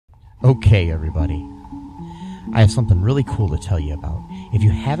Okay, everybody. I have something really cool to tell you about. If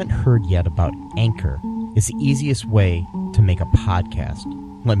you haven't heard yet about Anchor, it's the easiest way to make a podcast.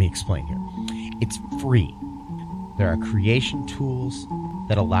 Let me explain here. It's free. There are creation tools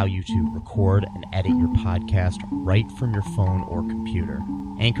that allow you to record and edit your podcast right from your phone or computer.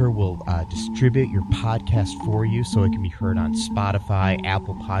 Anchor will distribute your podcast for you so it can be heard on Spotify,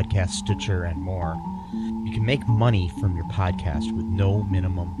 Apple Podcasts, Stitcher, and more. You can make money from your podcast with no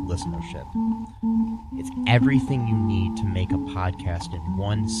minimum listenership. It's everything you need to make a podcast in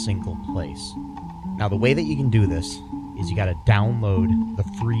one single place. Now, the way that you can do this is you got to download the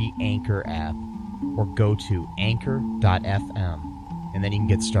free Anchor app or go to anchor.fm, and then you can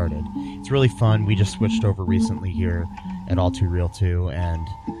get started. It's really fun. We just switched over recently here at All Too Real 2, and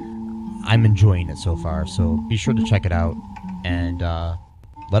I'm enjoying it so far. So be sure to check it out and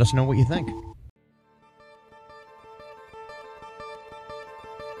let us know what you think.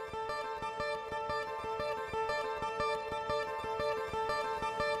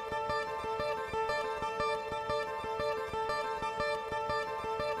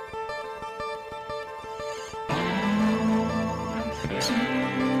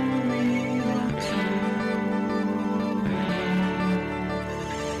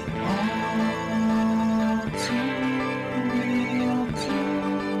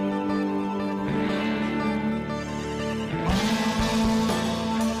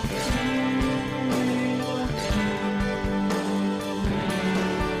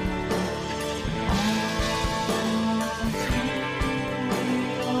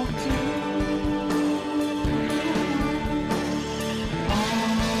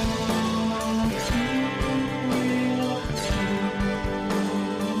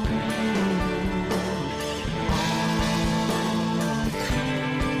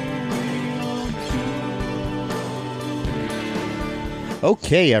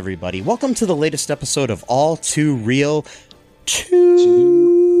 Okay, everybody. Welcome to the latest episode of All Too Real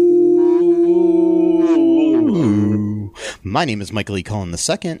 2. My name is Michael E. Cullen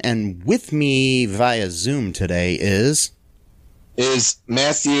II, and with me via Zoom today is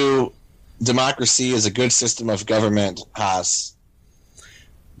Matthew. Democracy is a good system of government, Haas.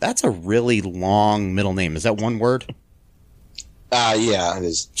 That's a really long middle name. Is that one word? Yeah, it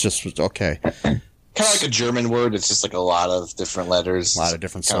is. Just, okay. Kind of like a German word. It's just like a lot of different letters. A lot of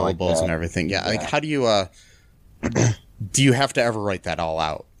different syllables like and everything. Yeah, like how do you, do you have to ever write that all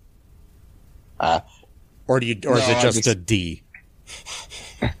out? Or is it just a D?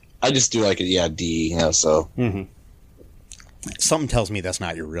 I just do like a D, so. Mm-hmm. Something tells me that's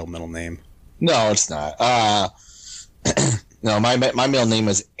not your real middle name. No, it's not. No, my middle name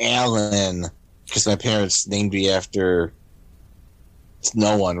is Alan because my parents named me after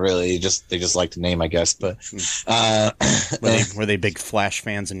no one really. They just like the name, I guess. But were they big Flash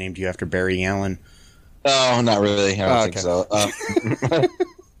fans and named you after Barry Allen? No, not really. I don't think so.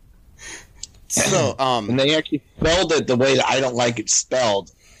 So, and they actually spelled it the way that I don't like it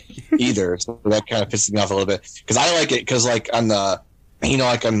spelled either. So that kind of pisses me off a little bit because I like it because like on the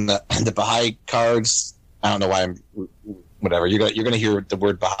Baha'i cards. I don't know why I'm whatever. You're gonna hear the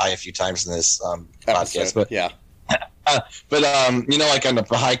word Baha'i a few times in this podcast, but yeah. Like on the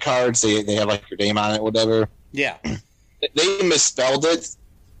Baha'i cards, they have like your name on it, whatever. Yeah. They misspelled it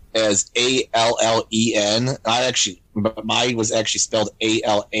as Allen. Mine was actually spelled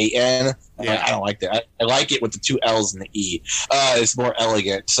Alan. Yeah. I don't like that. I like it with the two L's and the E. It's more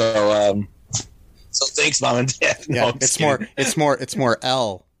elegant. So thanks, Mom and Dad. No, yeah, it's more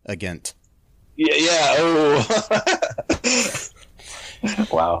elegant. Yeah. Oh.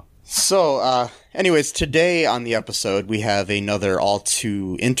 Wow. So, anyways, today on the episode, we have another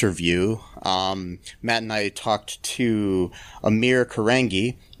All-Too interview. Matt and I talked to Amir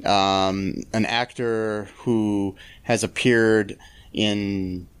Karangi, an actor who has appeared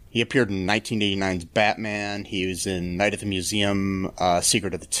in 1989's Batman. He was in Night at the Museum,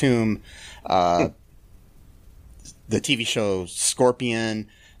 Secret of the Tomb, the TV show Scorpion.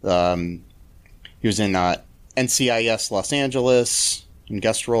 He was in NCIS Los Angeles in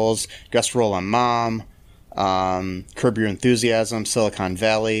guest role on Mom, Curb Your Enthusiasm, Silicon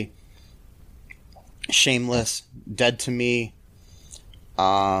Valley, Shameless, Dead to Me,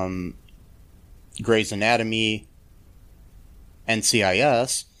 Grey's Anatomy,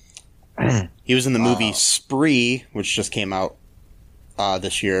 NCIS. He was in the movie Spree, which just came out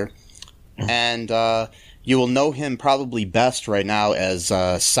this year. And you will know him probably best right now as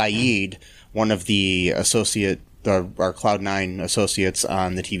Saeed, one of the our Cloud9 associates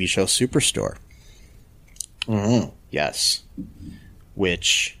on the TV show Superstore. Mm-hmm. Yes.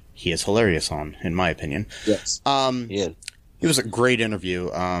 Which he is hilarious on, in my opinion. Yes. Yeah. He was a great interview.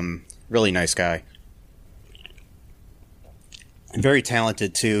 Really nice guy. And very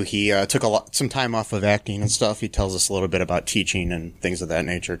talented too. He took some time off of acting and stuff. He tells us a little bit about teaching and things of that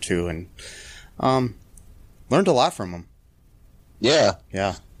nature too, and learned a lot from him. Yeah.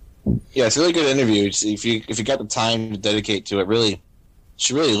 Yeah. Yeah, it's a really good interview. If you got the time to dedicate to it, really, you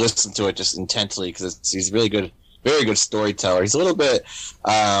should really listen to it just intensely because he's really good, very good storyteller. He's a little bit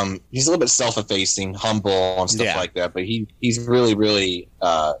self-effacing, humble, and stuff like that. But he's really, really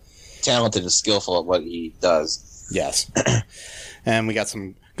talented and skillful at what he does. Yes. And we got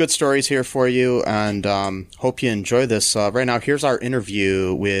some good stories here for you, and hope you enjoy this. Right now, here's our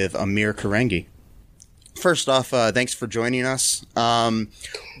interview with Amir Karengi. First off, thanks for joining us. How's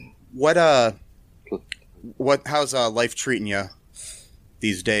life treating you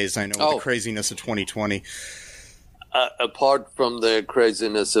these days? I know with the craziness of 2020. Apart from the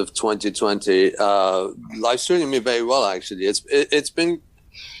craziness of 2020, life's treating me very well. Actually, it's been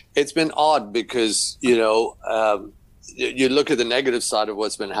odd because you look at the negative side of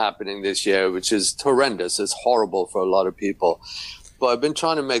what's been happening this year, which is horrendous. It's horrible for a lot of people. But I've been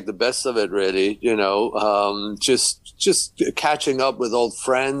trying to make the best of it, really, just catching up with old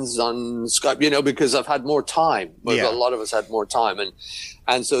friends on Skype, because I've had more time. But a lot of us had more time.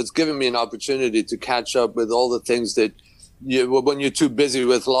 And so it's given me an opportunity to catch up with all the things that when you're too busy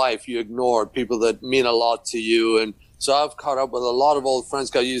with life, you ignore people that mean a lot to you. And so I've caught up with a lot of old friends.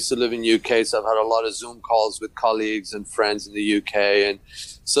 I used to live in UK, so I've had a lot of Zoom calls with colleagues and friends in the UK. And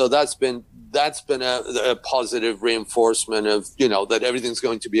so that's been a positive reinforcement of, that everything's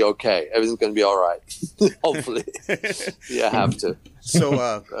going to be okay. Everything's going to be all right. Hopefully. You have to.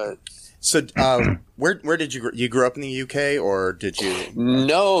 So, where did you grew up in the UK, or did you?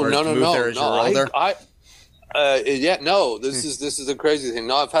 No. This is is a crazy thing.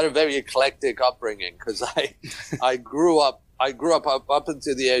 No, I've had a very eclectic upbringing because I grew up up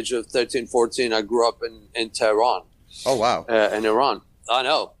until the age of 13, 14. I grew up in Tehran. Oh, wow. In Iran. I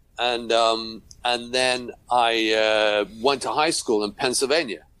know. And then I went to high school in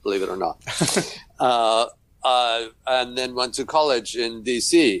Pennsylvania, believe it or not. And then went to college in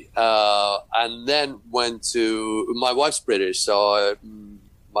DC. And then my wife's British, so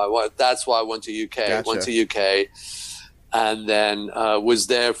my wife, that's why I went to UK. Gotcha. Went to UK and then was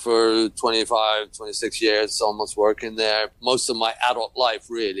there for 25, 26 years, almost working there. Most of my adult life,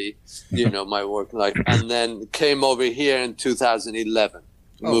 really, my work life. And then came over here in 2011.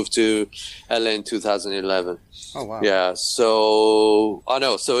 Moved to LA in 2011. Oh, wow. Yeah, so I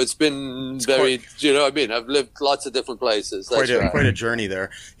know. So it's been I've lived lots of different places. Quite a journey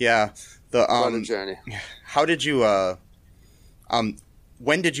there. Yeah. Quite a journey. How did you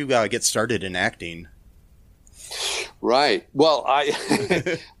when did you get started in acting? Right. Well,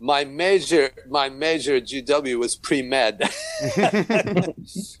 my major at GW was pre-med.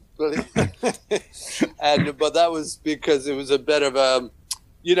 But that was because it was a bit of a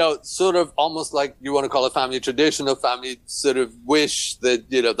sort of almost like you want to call a family tradition, a family sort of wish that,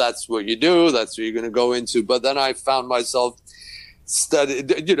 that's what you do, that's what you're going to go into. But then I found myself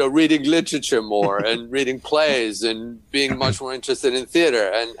reading literature more and reading plays and being much more interested in theater.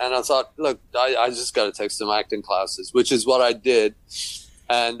 And I thought, look, I just got to take some acting classes, which is what I did.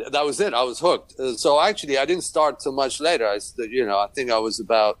 And that was it. I was hooked. So actually, I didn't start so much later. I think I was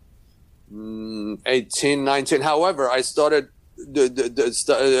about 18, 19. However, I started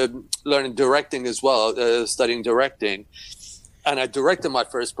learning directing as well, studying directing, and I directed my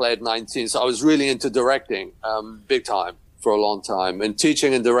first play at 19. So I was really into directing, big time for a long time, and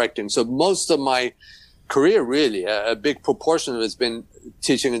teaching and directing. So most of my career, really, a big proportion of it has been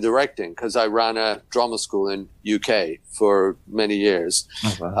teaching and directing because I ran a drama school in UK for many years.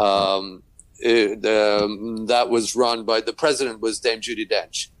 Oh, wow. That was run by the president was Dame Judi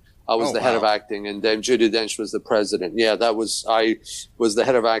Dench. I was the head of acting, and Dame Judi Dench was the president. Yeah, I was the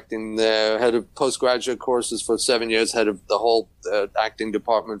head of acting, the head of postgraduate courses for 7 years, head of the whole acting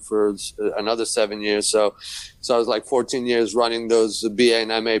department for another 7 years. So I was like 14 years running those BA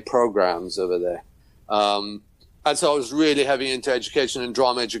and MA programs over there. And so I was really heavy into education and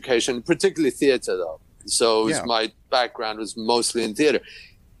drama education, particularly theater, though. So my background was mostly in theater.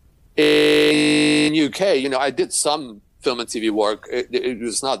 In UK, I did some film and TV work. It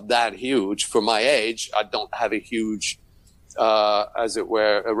was not that huge for my age. I don't have a huge, as it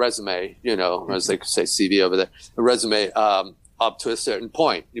were, a resume, as they could say CV over there, a resume up to a certain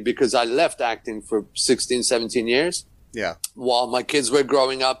point because I left acting for 16, 17 years. Yeah. While my kids were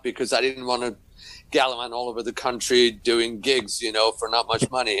growing up because I didn't want to gallivanting all over the country doing gigs, you know, for not much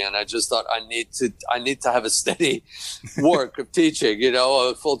money. And I just thought I need to have a steady work of teaching, you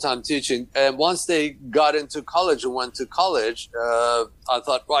know, full-time teaching. And once they got into college and went to college, I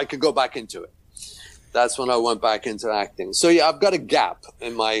thought, well, I could go back into it. That's when I went back into acting. So yeah, I've got a gap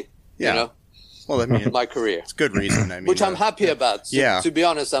in my, you know, well, I mean, my career. It's a good reason. I mean, which I'm happy about. So, to be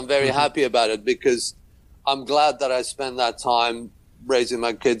honest, I'm very happy about it because I'm glad that I spend that time raising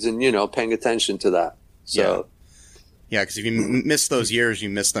my kids and, you know, paying attention to that. So, yeah, because if you miss those years, you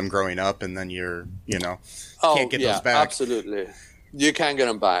miss them growing up, and then you're, you know, can't get those back. Absolutely. You can't get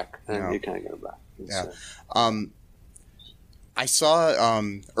them back, and you can't get them back. Yeah. So. I saw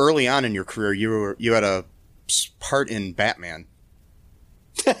early on in your career, you had a part in Batman.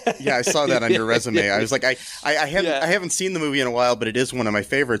 Yeah, I saw that on your resume. I was like, I haven't seen the movie in a while, but it is one of my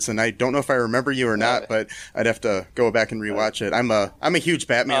favorites, and I don't know if I remember you or not, but I'd have to go back and rewatch it. I'm a huge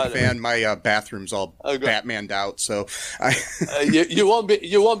Batman fan. My bathroom's all Batmaned out, so you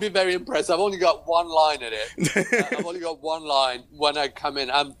won't be very impressed. I've only got one line in it. I've only got one line when I come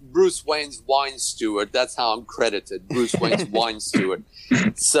in. I'm Bruce Wayne's wine steward. That's how I'm credited, Bruce Wayne's wine steward.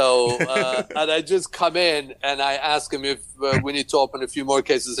 So, and I just come in and I ask him if we need to open a few more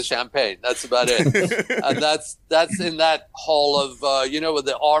cases of champagne. That's about it. And that's in that hall of, you know, with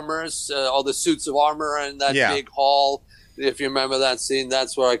the armors, all the suits of armor in that big hall. If you remember that scene,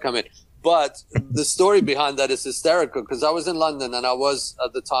 that's where I come in. But the story behind that is hysterical because I was in London and I was,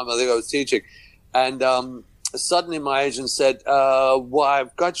 at the time, I think I was teaching. And suddenly my agent said, well,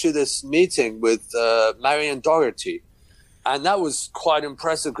 I've got you this meeting with Marion Doherty. And that was quite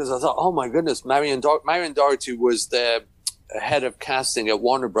impressive because I thought, oh my goodness, Marion Doherty was the head of casting at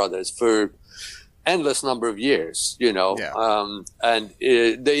Warner Brothers for endless number of years, you know. Yeah. And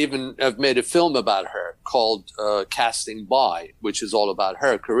they even have made a film about her called Casting By, which is all about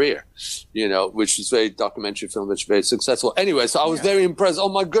her career, you know, which is a documentary film that's very successful. Anyway, so I was very impressed. Oh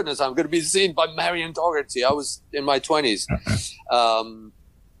my goodness, I'm going to be seen by Marion Doherty. I was in my 20s, the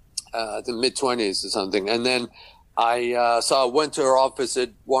mid-20s or something. And then so I went to her office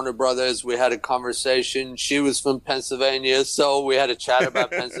at Warner Brothers. We had a conversation. She was from Pennsylvania, so we had a chat about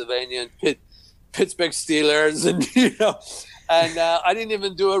Pennsylvania and Pittsburgh Steelers, and you know, and I didn't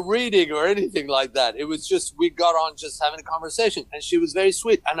even do a reading or anything like that. It was just we got on just having a conversation, and she was very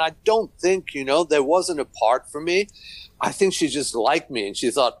sweet. And I don't think, you know, there wasn't a part for me. I think she just liked me, and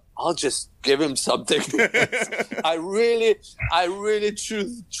she thought, I'll just give him something. I really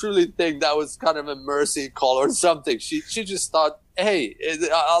truly think that was kind of a mercy call or something. She just thought, hey,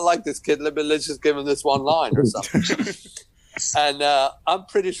 I like this kid. Let's just give him this one line or something. And I'm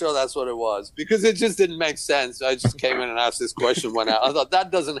pretty sure that's what it was because it just didn't make sense. I just came in and asked this question when I thought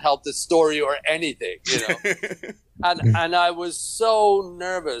that doesn't help the story or anything, you know. And I was so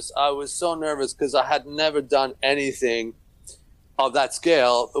nervous. Because I had never done anything of that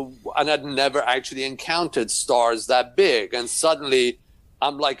scale, and I'd never actually encountered stars that big. And suddenly,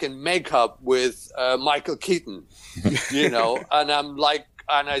 I'm like in makeup with Michael Keaton, you know, and I'm like,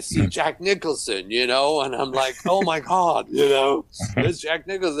 and I see Jack Nicholson, you know, and I'm like, oh my God, you know, there's Jack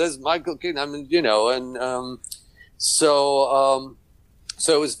Nicholson, there's Michael Keaton. I mean, you know, and so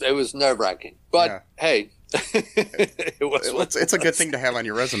it was nerve wracking, but hey. It's a good thing to have on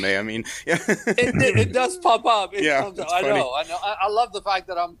your resume. I mean, it does pop up. Comes up. I know. I love the fact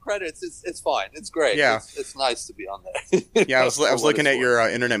that I'm credits. It's fine. It's great. Yeah, it's nice to be on there. Yeah, I was looking at your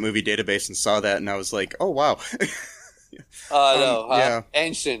Internet Movie Database and saw that, and I was like, oh wow. I know.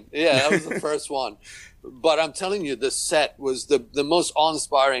 Ancient. Yeah, that was the first one. But I'm telling you, the set was the most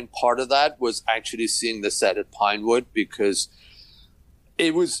awe-inspiring part of that was actually seeing the set at Pinewood because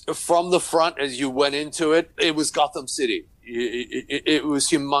it was from the front as you went into it. It was Gotham City. It was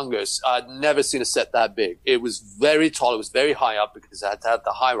humongous. I'd never seen a set that big. It was very tall. It was very high up because I had to have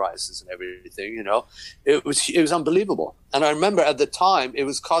the high rises and everything. You know, it was unbelievable. And I remember at the time it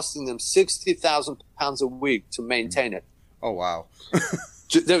was costing them £60,000 a week to maintain it. Oh wow!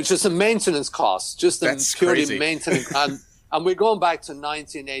 There was just a maintenance cost, just That's purely crazy. Maintenance, and we're going back to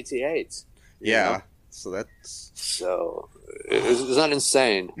 1988. Yeah. Know? So that's Is that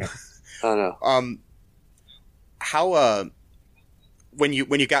insane? I don't know. How when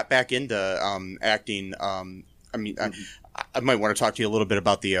you got back into acting, I mean, I might want to talk to you a little bit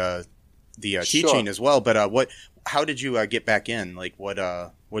about the teaching as well. But how did you get back in? Like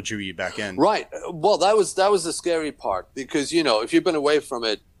what drew you back in? Right. Well, that was the scary part because you know if you've been away from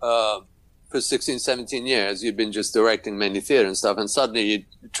it for 16, 17 years, you've been just directing many theater and stuff, and suddenly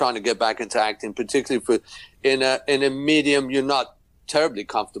you're trying to get back into acting, particularly in a medium you're not terribly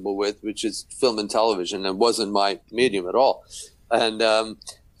comfortable with, which is film and television, and wasn't my medium at all. And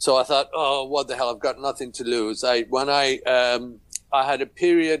So I thought, oh, what the hell? I've got nothing to lose. I had a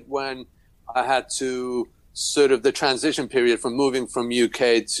period when I had to sort of the transition period from moving from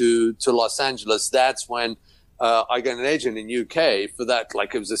UK to Los Angeles. That's when I got an agent in UK for that.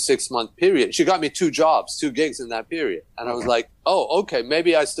 Like, it was a 6-month period. She got me 2 jobs, 2 gigs in that period. And I was like, oh, okay,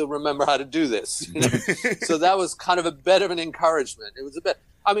 maybe I still remember how to do this. You know? So that was kind of a bit of an encouragement. It was a bit,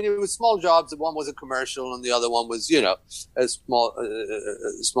 I mean, it was small jobs. One was a commercial and the other one was, you know, a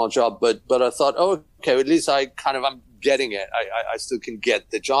small job. But I thought, oh, okay, at least I'm getting it. I still can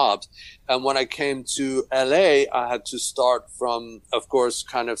get the jobs. And when I came to LA, I had to start from, of course,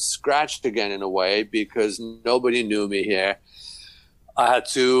 kind of scratched again in a way, because nobody knew me here. I had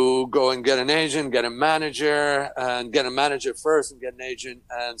to go and get an agent, get a manager, and get a manager first and get an agent.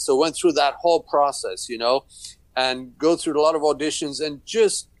 And so went through that whole process, you know, and go through a lot of auditions. And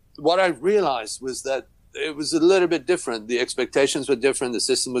just what I realized was that it was a little bit different. The expectations were different. The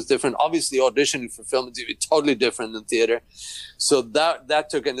system was different. Obviously, auditioning for film is totally different than theater. So that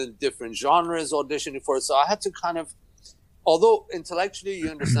took into different genres auditioning for it. So I had to kind of, although intellectually you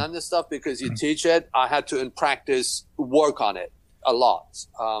understand this stuff because you teach it, I had to, in practice, work on it a lot.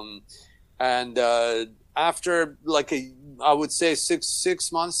 After like I would say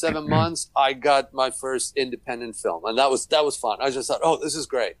 6 months, 7 months, I got my first independent film. And that was fun. I just thought, oh, this is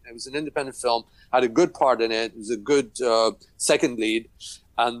great. It was an independent film. I had a good part in it. It was a good second lead.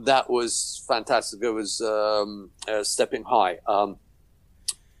 And that was fantastic. It was Stepping High.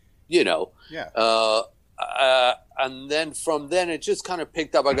 You know. Yeah. And then from then it just kind of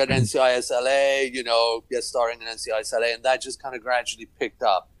picked up. I got NCIS LA, you know, guest starring in NCIS LA. And that just kind of gradually picked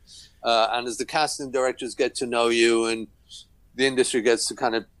up. And as the casting directors get to know you and the industry gets to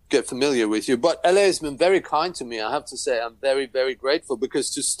kind of get familiar with you. But LA has been very kind to me. I have to say I'm very, very grateful, because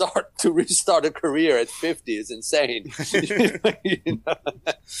to restart a career at 50 is insane, you know,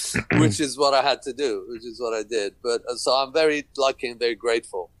 which is what I had to do, which is what I did. But so I'm very lucky and very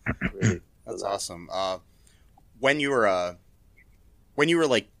grateful. Really, that's awesome. When you were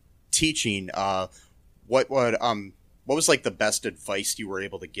like teaching, what was like the best advice you were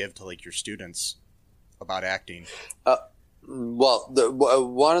able to give to like your students about acting? Well,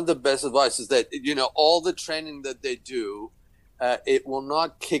 one of the best advice is that, you know, all the training that they do, it will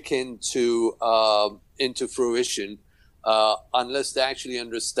not kick into fruition unless they actually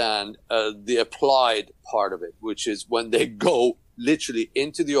understand the applied part of it, which is when they go literally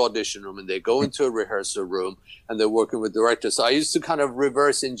into the audition room and they go into a rehearsal room and they're working with directors. So I used to kind of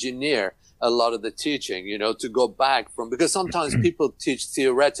reverse engineer a lot of the teaching, you know, to go back from, because sometimes people teach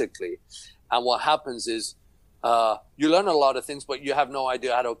theoretically, and what happens is you learn a lot of things, but you have no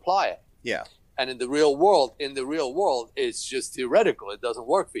idea how to apply it. Yeah. And in the real world, it's just theoretical. It doesn't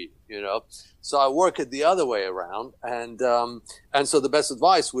work for you, you know. So I work it the other way around, and so the best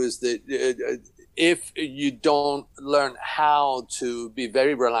advice was that if you don't learn how to be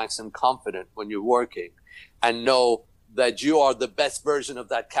very relaxed and confident when you're working, and know that you are the best version of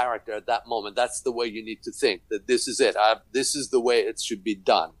that character at that moment, that's the way you need to think. That this is it. This is the way it should be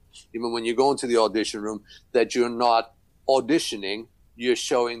done. Even when you go into the audition room, that you're not auditioning, you're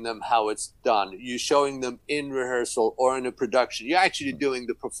showing them how it's done. You're showing them in rehearsal or in a production. You're actually doing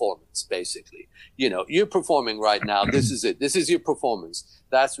the performance, basically. You know, you're performing right now. This is it. This is your performance.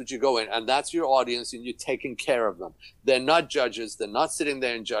 That's what you go in. And that's your audience, and you're taking care of them. They're not judges. They're not sitting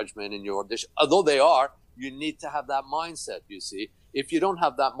there in judgment in your audition. Although they are, you need to have that mindset, you see. If you don't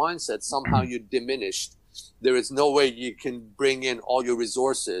have that mindset, somehow you're diminished. There is no way you can bring in all your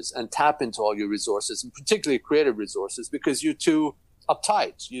resources and tap into all your resources, and particularly creative resources, because you're too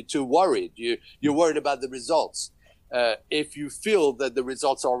uptight, you're too worried, you're worried about the results. If you feel that the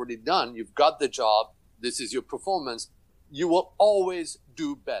results are already done, you've got the job, this is your performance, you will always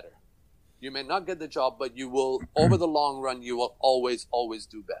do better. You may not get the job, but you will, over the long run, you will always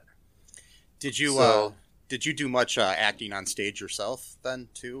do better. Did you do much acting on stage yourself then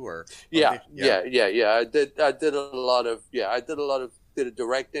too, or? Yeah. I did a lot of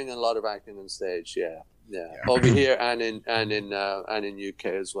directing and a lot of acting on stage. Yeah. Over here and in UK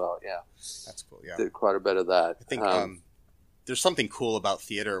as well. Yeah. That's cool. Yeah. Did quite a bit of that. I think there's something cool about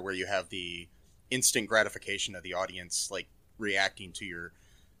theater where you have the instant gratification of the audience, like reacting to your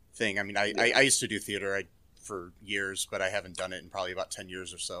thing. I mean, I used to do theater for years, but I haven't done it in probably about 10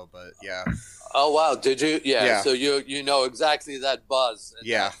 years or so, but yeah. Oh, wow. Did you? Yeah. So you know exactly that buzz.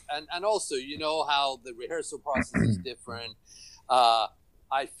 And and also, you know how the rehearsal process is different.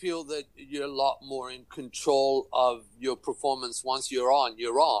 I feel that you're a lot more in control of your performance. Once you're on.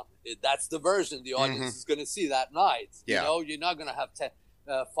 That's the version the audience is going to see that night. Yeah. You know, you're not going to have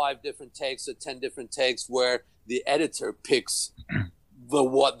 5 different takes or 10 different takes where the editor picks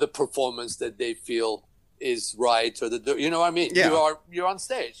the performance that they feel is right, or you know what I mean? Yeah. You're on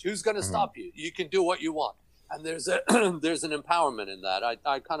stage. Who's going to stop you? You can do what you want, and there's an empowerment in that.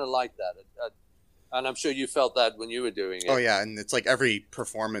 I kind of like that, and I'm sure you felt that when you were doing it. Oh yeah, and it's like every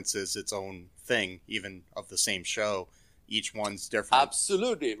performance is its own thing, even of the same show. Each one's different.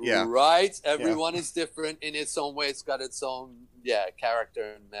 Absolutely. Yeah. Right. Everyone is different in its own way. It's got its own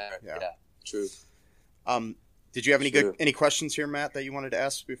character and merit. Yeah. True. Did you have any questions here, Matt, that you wanted to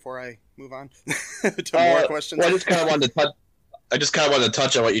ask before I move on to more questions? Well, I just kind of wanted to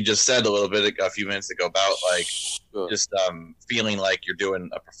touch on what you just said a little bit a few minutes ago about like just feeling like you're doing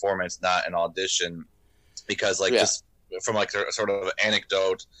a performance, not an audition, because like just from like sort of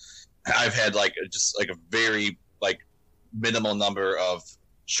anecdote, I've had like just like a very like minimal number of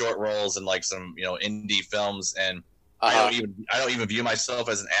short roles in like some indie films, and I don't even view myself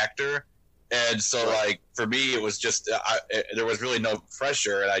as an actor. And so, like, for me, it was just there was really no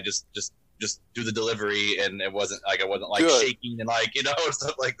pressure, and I just do the delivery, and it wasn't like shaking and like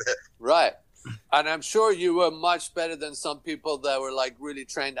stuff like that. Right, and I'm sure you were much better than some people that were like really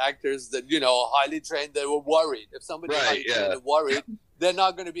trained actors that highly trained. They were worried if somebody highly trained and worried, they're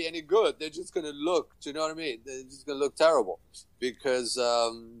not going to be any good. They're just going to look. Do you know what I mean? They're just going to look terrible because.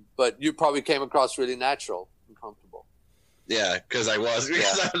 But you probably came across really natural and comfortable. Yeah, because I was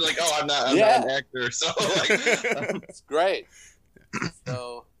like, oh, I'm not an actor, so like, it's great.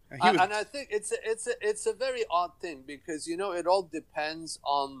 So, and I think it's a very odd thing because it all depends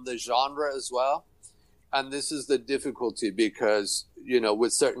on the genre as well, and this is the difficulty because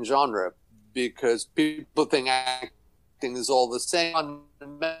with certain genre because people think acting is all the same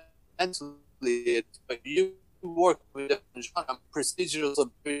fundamentally, but you work with different genres. Procedurals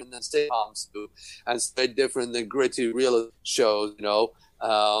are different than sitcoms do, and it's very different than gritty real shows,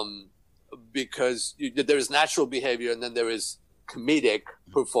 because there is natural behavior, and then there is comedic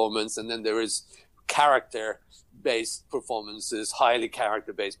performance, and then there is character-based performances, highly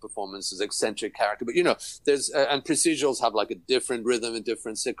character-based performances, eccentric character. But there's and procedurals have like a different rhythm, and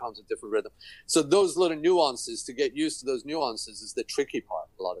different sitcoms a different rhythm. So those little nuances, to get used to those nuances, is the tricky part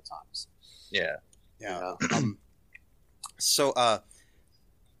a lot of times. Yeah. Yeah. So,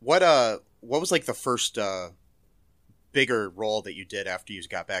 what was like the first bigger role that you did after you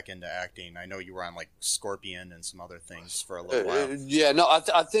got back into acting? I know you were on like Scorpion and some other things for a little while.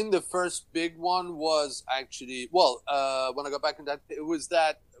 I think the first big one was actually when I got back into acting, it was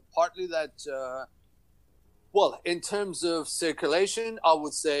partly that. In terms of circulation, I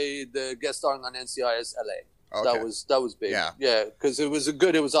would say the guest starring on NCIS LA. Okay. That was big. Yeah, because it was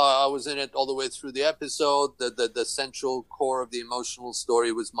I was in it all the way through the episode. The central core of the emotional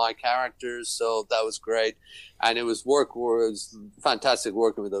story was my characters, so that was great, and it was fantastic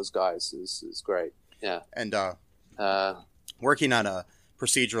working with those guys. Is great. Yeah, and working on a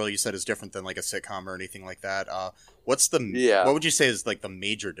procedural, you said, is different than like a sitcom or anything like that. What would you say is like the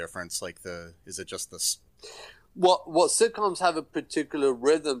major difference? Like is it just this? Well, sitcoms have a particular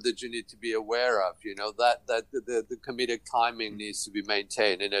rhythm that you need to be aware of. That the comedic timing needs to be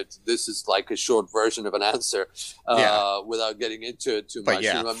maintained, and this is like a short version of an answer, without getting into it too much.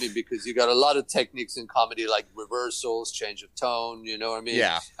 You know what I mean? Because you got a lot of techniques in comedy, like reversals, change of tone. You know what I mean?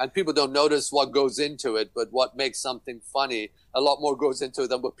 Yeah. And people don't notice what goes into it, but what makes something funny, a lot more goes into it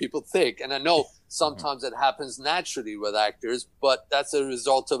than what people think. And I know sometimes it happens naturally with actors, but that's a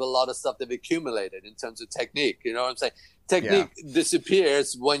result of a lot of stuff they've accumulated in terms of technique. You know what I'm saying? Technique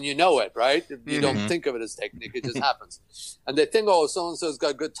disappears when you know it, right? You don't think of it as technique. It just happens. And they think, oh, so-and-so's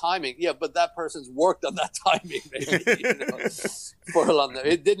got good timing. Yeah, but that person's worked on that timing maybe, for a long time.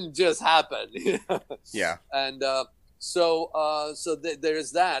 It didn't just happen. Yeah. And so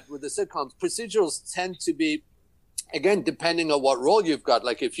there's that. With the sitcoms, procedurals tend to be, again, depending on what role you've got.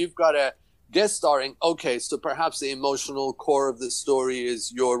 Like if you've got a guest starring, okay, so perhaps the emotional core of the story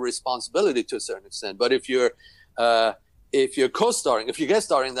is your responsibility to a certain extent. But if you're co-starring, if you're guest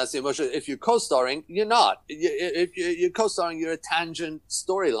starring, that's the emotional. If you're co-starring, you're not. If you're co-starring, you're a tangent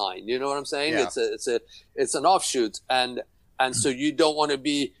storyline. You know what I'm saying? Yeah. It's an offshoot, and so you don't want to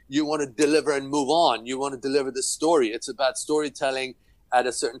be. You want to deliver and move on. You want to deliver the story. It's about storytelling at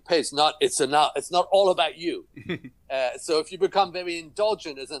a certain pace. It's not all about you. So if you become very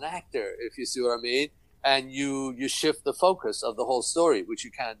indulgent as an actor, if you see what I mean, and you shift the focus of the whole story, which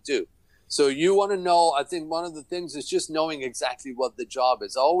you can't do. So you want to know, I think one of the things is just knowing exactly what the job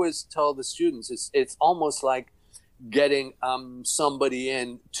is. I always tell the students, it's almost like getting somebody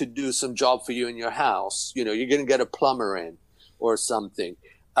in to do some job for you in your house. You're going to get a plumber in or something.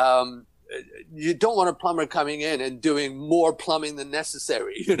 you don't want a plumber coming in and doing more plumbing than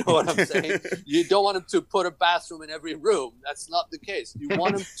necessary. You know what I'm saying? You don't want him to put a bathroom in every room. That's not the case. You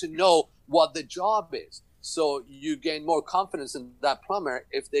want him to know what the job is. So you gain more confidence in that plumber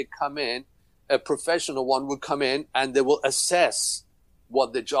if they come in. A professional one would come in and they will assess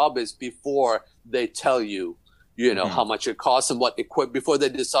what the job is before they tell you, how much it costs and what before they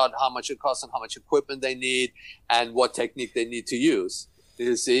decide how much it costs and how much equipment they need and what technique they need to use.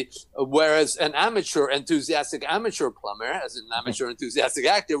 You see, whereas an enthusiastic amateur plumber, as an amateur enthusiastic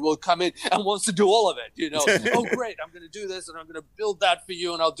actor, will come in and wants to do all of it. Oh, great, I'm going to do this and I'm going to build that for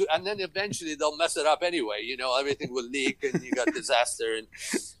you, and then eventually they'll mess it up anyway. Everything will leak and you got disaster, and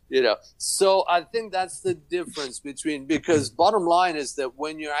So I think that's the difference because bottom line is that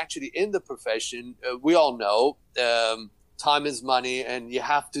when you're actually in the profession, we all know time is money, and you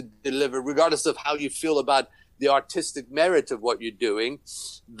have to deliver, regardless of how you feel about the artistic merit of what you're doing.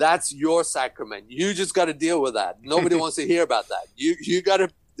 That's your sacrament. You just got to deal with that. Nobody wants to hear about that. You got to,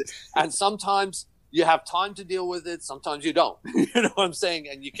 and sometimes you have time to deal with it. Sometimes you don't. You know what I'm saying?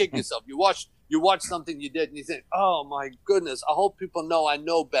 And you kick yourself. You watch something you did and you think, oh my goodness, I hope people know I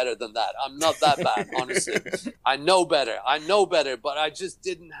know better than that. I'm not that bad, honestly. I know better, but I just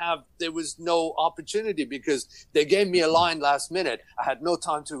there was no opportunity because they gave me a line last minute. I had no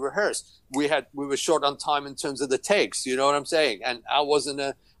time to rehearse. We were short on time in terms of the takes, you know what I'm saying? And I wasn't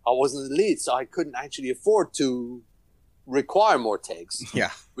the lead, so I couldn't actually afford to require more takes.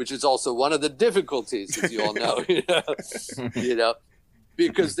 Yeah. Which is also one of the difficulties, as you all know,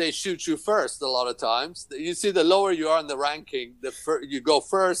 because they shoot you first a lot of times. You see, the lower you are in the ranking, you go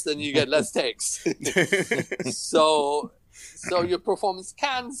first and you get less takes. So your performance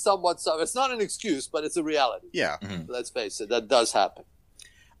can somewhat suffer. It's not an excuse, but it's a reality. Yeah. Mm-hmm. Let's face it, that does happen.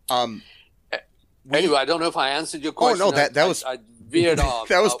 Anyway, I don't know if I answered your question. Oh, no, that was... I veered off.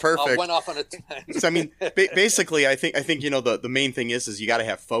 That was perfect. I went off on a tangent. So, I mean, basically, I think the main thing is you got to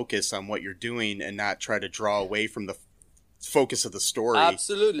have focus on what you're doing and not try to draw away from the focus of the story.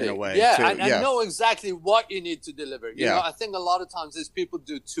 Absolutely. In a way. Yeah, and know exactly what you need to deliver. You Yeah. know, I think a lot of times these people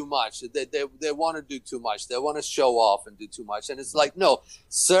do too much. They want to do too much. They want to show off and do too much. And it's like, no,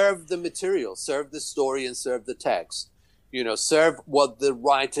 serve the material, serve the story, and serve the text. Serve what the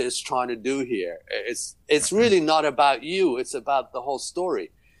writer is trying to do here. It's really not about you. It's about the whole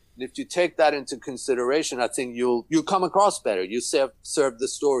story. And if you take that into consideration, I think you'll come across better. You serve the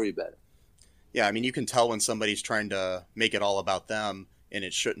story better. Yeah, I mean, you can tell when somebody's trying to make it all about them, and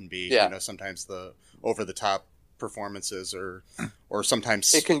it shouldn't be. Yeah. Sometimes the over-the-top performances or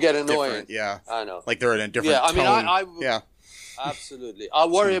sometimes it can get annoying. Different. Yeah, I know. Like they're in a different tone. I yeah. Absolutely. I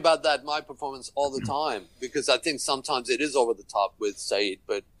worry about that in my performance all the time because I think sometimes it is over the top with Saeed,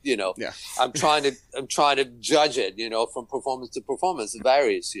 but Yeah. I'm trying to judge it, from performance to performance. It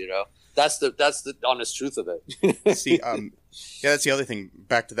varies, That's the honest truth of it. See, that's the other thing.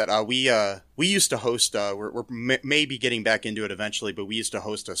 Back to that, we used to host. We're maybe getting back into it eventually, but we used to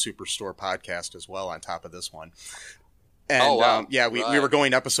host a Superstore podcast as well on top of this one. And oh, wow. We were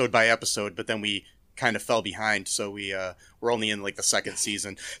going episode by episode, but then we kind of fell behind, so we're only in like the second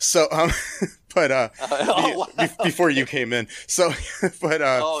season. So, before you came in, so, but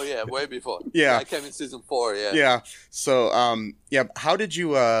oh yeah, way before. Yeah, I came in season 4. Yeah. Yeah. So, how did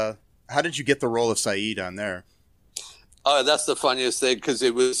you get the role of Saeed on there? Oh, that's the funniest thing because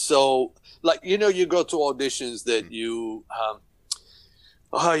it was so you go to auditions that you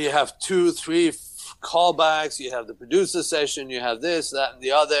have 2, 3 callbacks, you have the producer session, you have this, that, and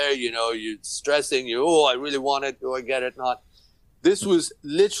the other, you're stressing, I really want it, do I get it, not. This was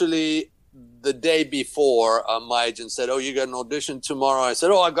literally the day before my agent said, you got an audition tomorrow. I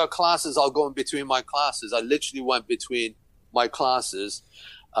said, I got classes, I'll go in between my classes. I literally went between my classes,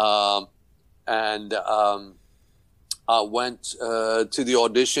 and I went to the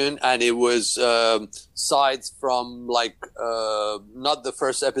audition, and it was sides from not the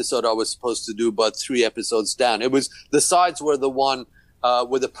first episode I was supposed to do, but 3 episodes down. It was the sides were the one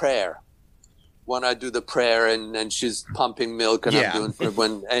with the prayer. When I do the prayer and she's pumping milk, and I'm doing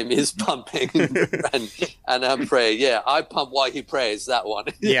when Amy is pumping and I'm praying. Yeah, I pump while he prays. That one.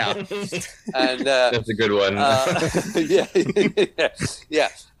 Yeah, and that's a good one. Yeah.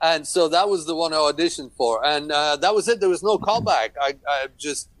 And so that was the one I auditioned for, and that was it. There was no callback. I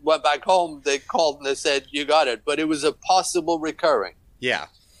just went back home. They called and they said, "You got it," but it was a possible recurring. Yeah,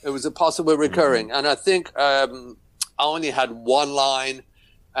 it was a possible recurring, and I think I only had one line.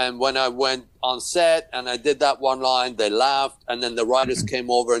 And when I went on set and I did that one line, they laughed. And then the writers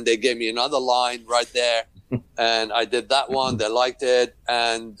came over and they gave me another line right there. and I did that one. They liked it,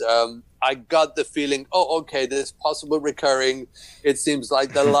 and I got the feeling, oh, okay, there's possible recurring. It seems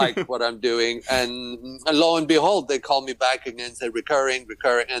like they like what I'm doing, and lo and behold, they call me back again and say recurring,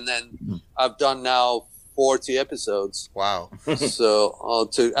 and then I've done now 40 episodes. Wow. So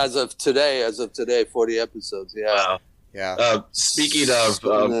as of today, 40 episodes. Yeah. Wow. Yeah. Speaking of,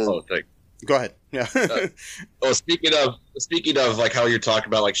 Go ahead. Yeah. Speaking of like how you're talking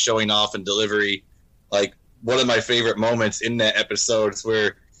about like showing off and delivery, like one of my favorite moments in that episode is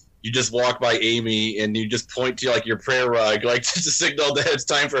where you just walk by Amy and you just point to like your prayer rug, like just to signal that it's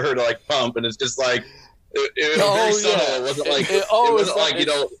time for her to like pump, and it's just like it was very subtle. It wasn't like it wasn't like you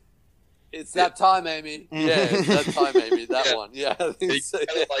know. It's that time, Amy. Yeah, it's that time, Amy. That one. Yeah. You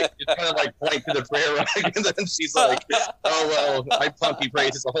kind of like point to the prayer rug, and then she's like, "Oh well, I pump you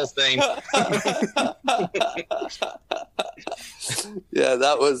praise." It's the whole thing. Yeah,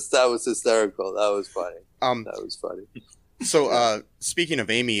 that was hysterical. That was funny. That was funny. So, speaking of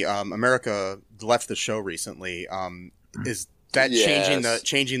Amy, America left the show recently. Is that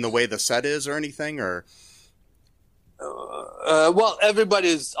changing the way the set is or anything, or? Well,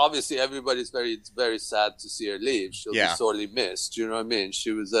 everybody's very, very sad to see her leave. She'll be sorely missed. You know what I mean?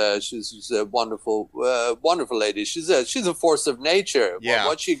 She was a wonderful, wonderful lady. She's a force of nature. Yeah.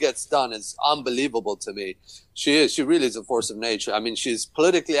 What she gets done is unbelievable to me. She really is a force of nature. I mean, she's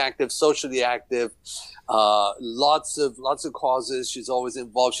politically active, socially active, lots of causes. She's always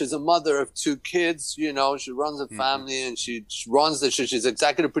involved. She's a mother of 2 kids. You know, she runs a family, and she runs the show. She's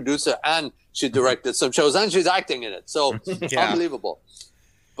executive producer, and she directed some shows, and she's acting in it. So unbelievable.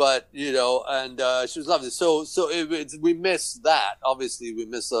 But you know, and she was lovely. So we miss that. Obviously, we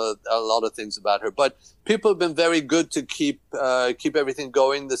miss a lot of things about her. But people have been very good to keep everything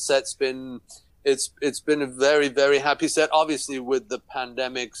going. The set's been. It's been a very, very happy set. Obviously, with the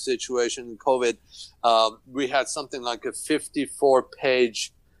pandemic situation and COVID, we had something like a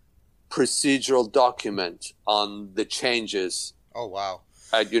 54-page procedural document on the changes. Oh, wow.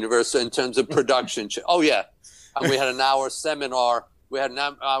 At Universal in terms of production. Oh, yeah. And we had an hour seminar. We had an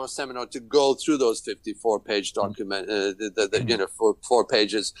hour seminar to go through those 54-page document, for 4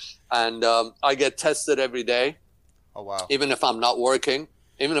 pages. And I get tested every day. Oh, wow. Even if I'm not working.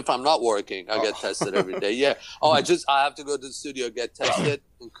 I get tested every day. Yeah. Oh, I have to go to the studio, get tested,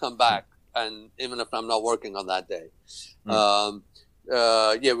 and come back. And even if I'm not working on that day.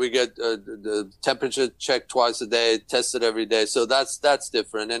 We get the temperature checked twice a day, tested every day. So that's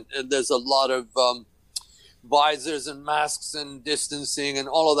different. And there's a lot of visors and masks and distancing and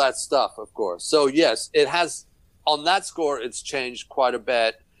all of that stuff, of course. So yes, it has, on that score, it's changed quite a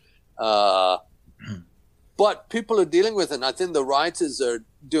bit. But people are dealing with it. And I think the writers are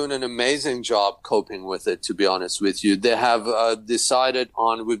doing an amazing job coping with it, to be honest with you. They have decided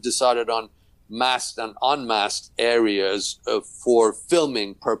on masked and unmasked areas for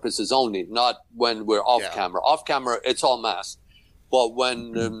filming purposes only, not when we're off camera. Off camera, it's all masked. But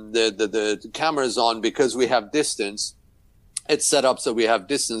when the camera is on, because we have distance, it's set up so we have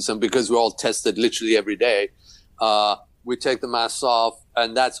distance. And because we're all tested literally every day, we take the masks off,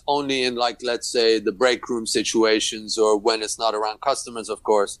 and that's only in, like, let's say the break room situations or when it's not around customers, of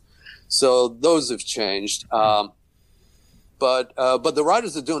course. So those have changed. But the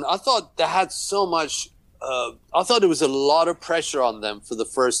writers are doing, I thought they had so much, I thought there was a lot of pressure on them for the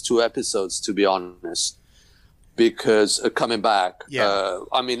first 2 episodes, to be honest, because coming back,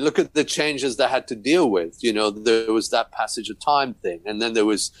 I mean, look at the changes they had to deal with. You know, there was that passage of time thing, and then there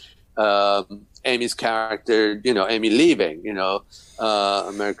was, Amy's character, you know, Amy leaving, you know,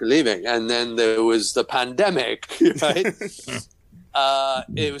 America leaving. And then there was the pandemic, right?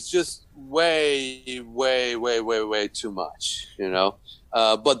 It was just way too much, you know?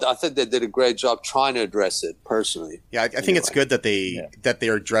 But I think they did a great job trying to address it personally. Yeah, I think it's good that they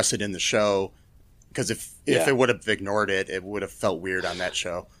address it in the show, because if it would have ignored it, it would have felt weird on that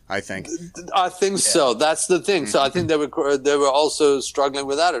show, I think. I think so. That's the thing. So I think they were also struggling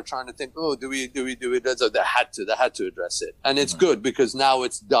with that, or trying to think, oh, do we do it? So they had to address it. And it's good because now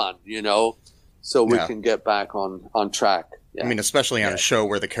it's done, you know, so we can get back on track. Yeah. I mean, especially on a show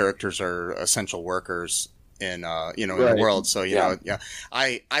where the characters are essential workers in in the world. So you know,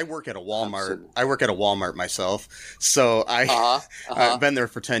 I work at a Walmart. Absolutely. I work at a Walmart myself, so I've been there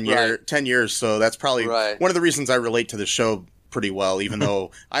for 10 years. So that's probably one of the reasons I relate to the show pretty well, even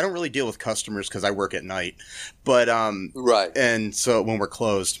though I don't really deal with customers because I work at night. But and so when we're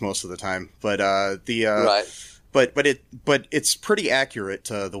closed most of the time. But But it's pretty accurate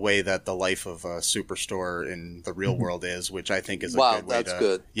to the way that the life of a superstore in the real world is, which I think is a good way that's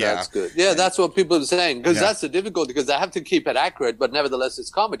good. Yeah, that's good. Yeah, that's what people are saying, because that's the difficulty, because they have to keep it accurate, but nevertheless it's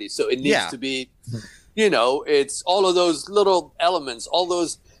comedy, so it needs to be it's all of those little elements, all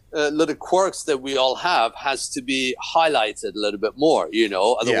those little quirks that we all have has to be highlighted a little bit more,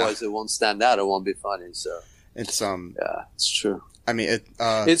 otherwise it won't stand out. It won't be funny. So it's yeah, it's true. I mean,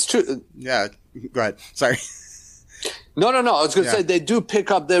 it's true. Yeah, go ahead. Sorry. No. I was going to say they do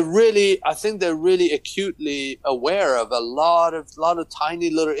pick up. I think they're really acutely aware of a lot of tiny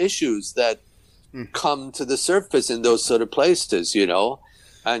little issues that come to the surface in those sort of places,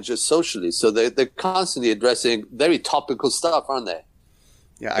 and just socially. So they're constantly addressing very topical stuff, aren't they?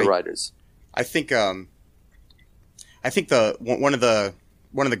 Yeah, the writers. I think one of the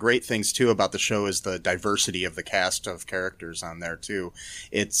great things too about the show is the diversity of the cast of characters on there too.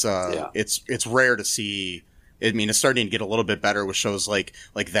 It's rare to see. I mean, it's starting to get a little bit better with shows like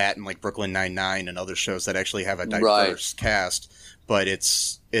that and like Brooklyn Nine-Nine and other shows that actually have a diverse cast. But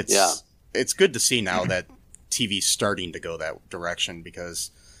it's good to see now that TV's starting to go that direction,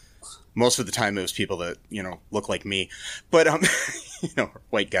 because most of the time it was people that, look like me, but,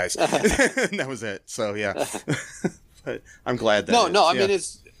 white guys. And that was it. So, yeah. But I'm glad that. I mean,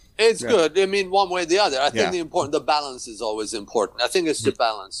 it's good. I mean, one way or the other. I think the balance is always important. I think it's the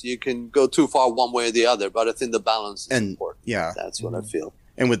balance. You can go too far one way or the other, but I think the balance is important. Yeah. That's what I feel.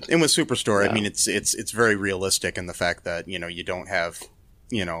 And with Superstore, I mean, it's very realistic in the fact that, you don't have,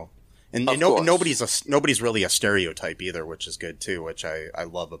 and nobody's really a stereotype either, which is good too, which I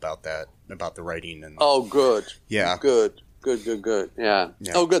love about that, about the writing. And good. Yeah. Good. Yeah.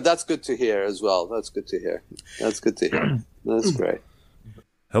 Oh, good. That's good to hear as well. That's good to hear. That's great.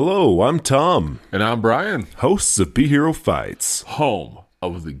 Hello, I'm Tom. And I'm Brian. Hosts of Be Hero Fights. Home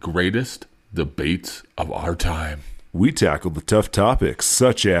of the greatest debates of our time. We tackle the tough topics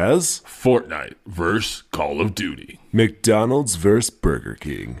such as Fortnite vs. Call of Duty, McDonald's vs. Burger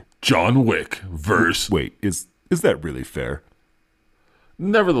King, John Wick vs. Wait, is that really fair?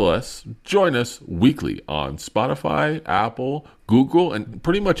 Nevertheless, join us weekly on Spotify, Apple, Google, and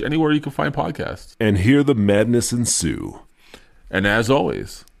pretty much anywhere you can find podcasts. And hear the madness ensue. And as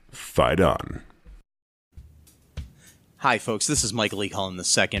always, fight on. Hi, folks. This is Michael E. Cullen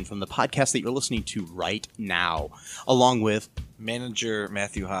II from the podcast that you're listening to right now, along with manager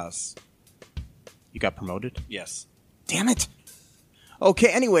Matthew Haas. You got promoted? Yes. Damn it.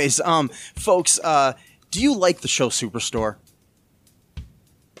 Okay, anyways, folks, do you like the show Superstore?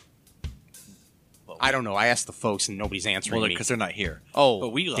 I don't know. I asked the folks and nobody's answering me. Because they're not here. Oh, but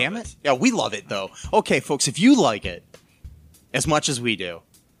we love damn it. Yeah, we love it, though. Okay, folks, if you like it as much as we do,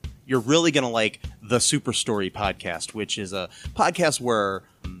 you're really going to like the Super Story podcast, which is a podcast where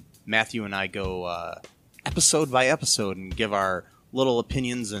Matthew and I go episode by episode and give our little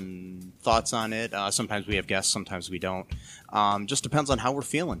opinions and thoughts on it. Sometimes we have guests, sometimes we don't. Just depends on how we're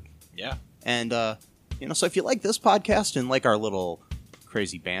feeling. Yeah. And, so if you like this podcast and like our little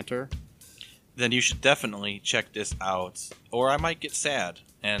crazy banter, then you should definitely check this out. Or I might get sad.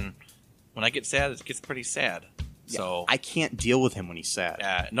 And when I get sad, it gets pretty sad. Yeah, so I can't deal with him when he's sad.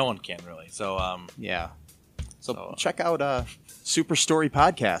 Yeah, no one can really. So yeah. So check out Super Story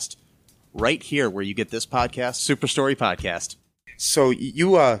Podcast right here where you get this podcast, Super Story Podcast. So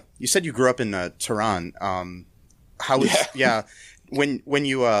you said you grew up in Tehran. How was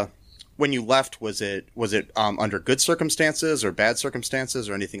when you left, was it under good circumstances or bad circumstances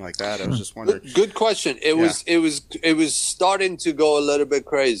or anything like that? I was just wondering. Good question. It was starting to go a little bit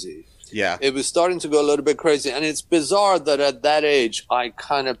crazy. Yeah. It was starting to go a little bit crazy. And it's bizarre that at that age, I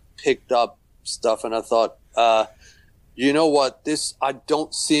kind of picked up stuff and I thought, you know what, I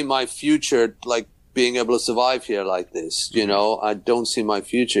don't see my future like being able to survive here like this. I don't see my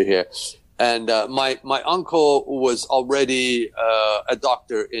future here. And my uncle was already a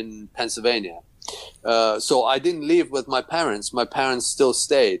doctor in Pennsylvania. So I didn't leave with my parents. My parents still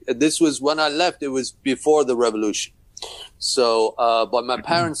stayed. This was when I left. It was before the revolution. So, but my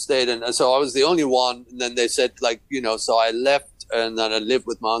parents stayed, and so I was the only one. And then they said, so I left, and then I lived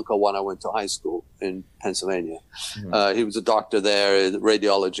with my uncle when I went to high school in Pennsylvania. He was a doctor there, a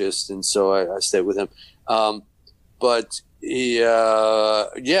radiologist, and so I stayed with him. But he,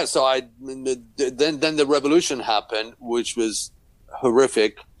 so then the revolution happened, which was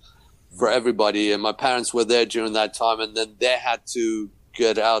horrific for everybody, and my parents were there during that time, and then they had to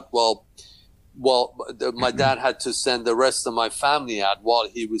get out. Well, my dad had to send the rest of my family out while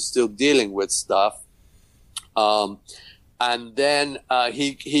he was still dealing with stuff. And then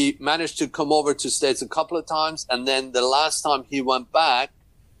he managed to come over to States a couple of times. And then the last time he went back,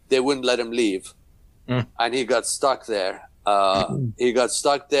 they wouldn't let him leave. And he got stuck there. He got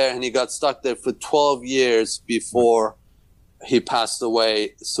stuck there for 12 years before he passed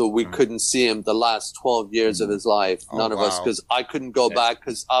away, so we couldn't see him the last 12 years of his life. None of us, because I couldn't go back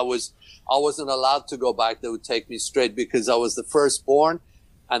because I wasn't allowed to go back. They would take me straight because I was the firstborn,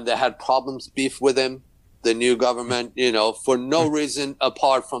 and they had beef with him, the new government, for no reason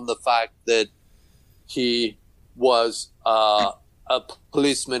apart from the fact that he was a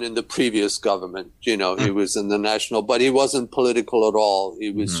policeman in the previous government. He was in the national, but he wasn't political at all. He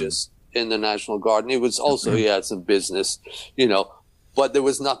was just in the National Guard. And he was also, he had some business, but there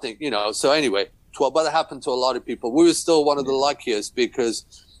was nothing, So anyway, but that happened to a lot of people. We were still one of the luckiest because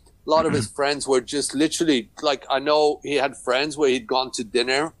a lot of his friends were just literally like, I know he had friends where he'd gone to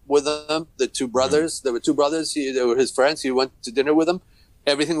dinner with them, the two brothers. There were two brothers. They were his friends. He went to dinner with them.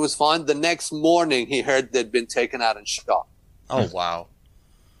 Everything was fine. The next morning, he heard they'd been taken out and shot. Oh, wow.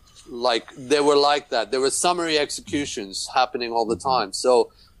 Like, they were like that. There were summary executions happening all the time.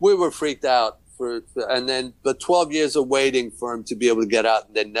 So we were freaked out but 12 years of waiting for him to be able to get out,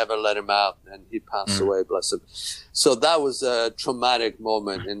 and they never let him out, and he passed away, bless him. So that was a traumatic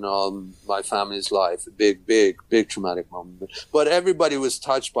moment in my family's life, a big traumatic moment. But everybody was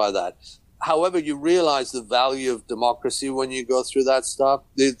touched by that. However, you realize the value of democracy when you go through that stuff.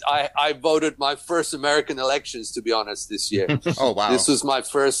 I voted my first American elections, to be honest, this year. Oh, wow. This was my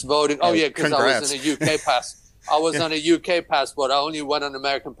first voting. Oh, yeah, because I was in a UK pass. I was on a UK passport. I only went on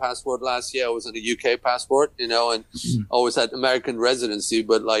American passport last year. I was on a UK passport, and always had American residency,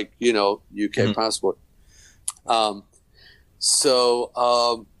 but UK passport. So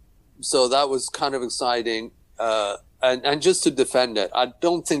that was kind of exciting. And just to defend it, I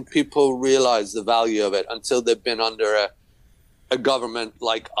don't think people realize the value of it until they've been under a government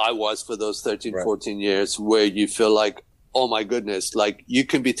like I was for those 13, 14 years, where you feel like, oh my goodness, like you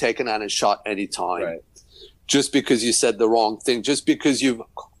can be taken out and shot anytime. Right. Just because you said the wrong thing, just because you're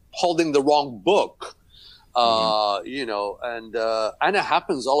holding the wrong book, and it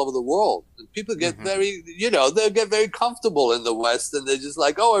happens all over the world. And people get very, they get very comfortable in the West, and they're just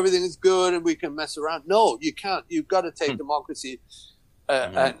like, oh, everything is good and we can mess around. No, you can't. You've got to take democracy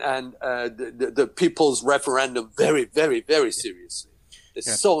and the people's referendum very, very, very seriously.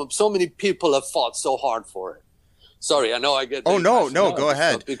 So many people have fought so hard for it. Sorry, I know I get. Oh no, go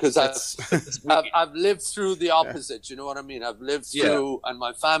ahead. Because I've lived through the opposite. You know what I mean? I've lived through, and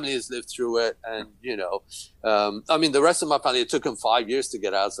my family has lived through it. And I mean, the rest of my family, it took them 5 years to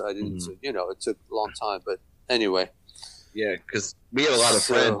get out, so I didn't. It took a long time. But anyway, yeah, because we have a lot of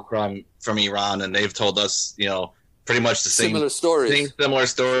friends from Iran, and they've told us, pretty much the same similar stories. Similar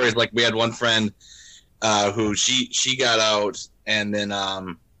stories. Like we had one friend who she got out, and then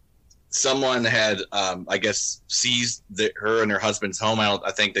someone had, I guess, seized her and her husband's home.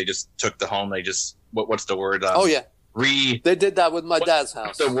 I think they just took the home. They just, what's the word? They did that with my dad's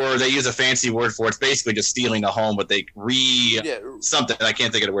house. The word, they use a fancy word for it. It's basically just stealing a home, but they something. I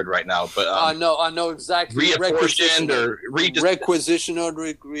can't think of the word right now. But I know exactly. Reapportioned or requisition or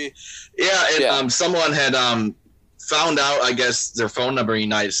someone had found out, I guess, their phone number in the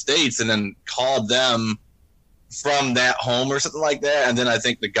United States, and then called them from that home or something like that. And then I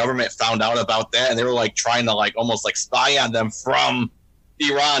think the government found out about that, and they were like trying to almost spy on them from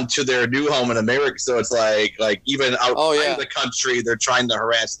Iran to their new home in America. So it's like even outside the country, they're trying to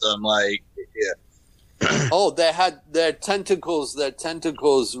harass them. They had their tentacles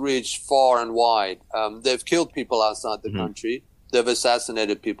reach far and wide. They've killed people outside the country. They've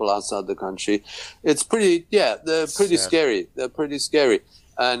assassinated people outside the country. It's pretty, they're pretty scary. They're pretty scary.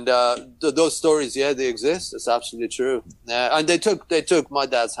 And those stories, they exist. It's absolutely true. And they took my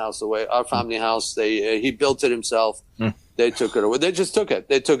dad's house away, our family house. He built it himself. They took it away. They just took it.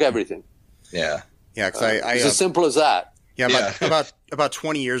 They took everything. Yeah. Yeah. Because it's as simple as that. Yeah. About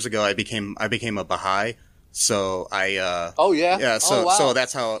 20 years ago, I became a Baha'i. So I. So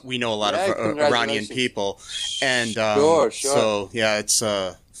that's how we know a lot of Iranian people. And sure. So it's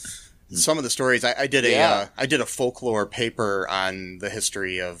some of the stories I did a folklore paper on the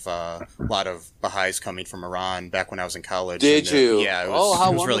history of a lot of Baha'is coming from Iran back when I was in college. Did you? Yeah, it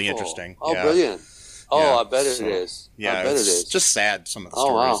was really interesting. Oh, brilliant! I bet it is. Yeah, I bet it is. Just sad, some of the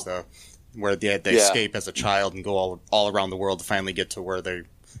stories though, where they escape as a child and go all around the world to finally get to where they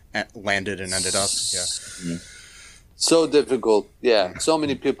landed and ended up. Yeah. So difficult. Yeah, so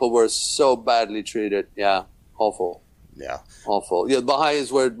many people were so badly treated. Yeah, awful. Yeah. Awful. Yeah,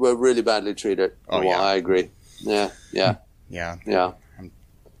 Baha'is were really badly treated. Oh, yeah. I agree. Yeah. I'm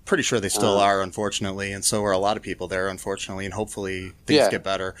pretty sure they still are, unfortunately, and so are a lot of people there, unfortunately, and hopefully things get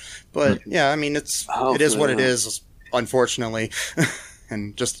better. But, I mean, it is what it is, unfortunately.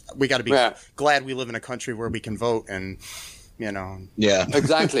 And just, we got to be glad we live in a country where we can vote and, Yeah.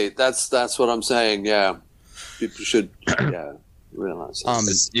 Exactly. That's what I'm saying, yeah. People should realize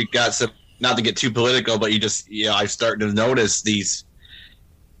this. You got some, not to get too political, but I'm starting to notice these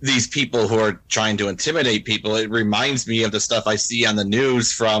people who are trying to intimidate people. It reminds me of the stuff I see on the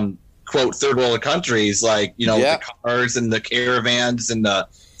news from, quote, third world countries, like, the cars and the caravans and the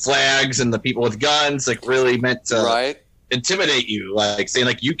flags and the people with guns, like, really meant to intimidate you, like saying,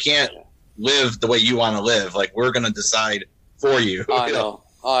 like, you can't live the way you want to live. Like, we're going to decide for you.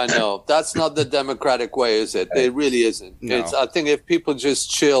 I know. That's not the democratic way, is it? It really isn't. No. I think if people just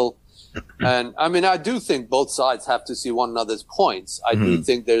chill, and I mean, I do think both sides have to see one another's points. I do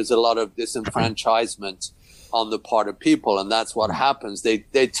think there's a lot of disenfranchisement on the part of people, and that's what happens. They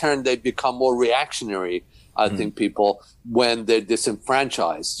become more reactionary. I think people, when they're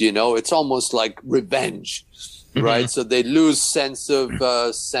disenfranchised, it's almost like revenge, right? So they lose sense of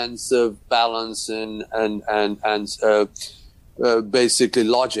balance and basically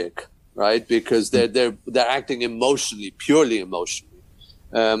logic, right? Because they're acting emotionally, purely emotionally.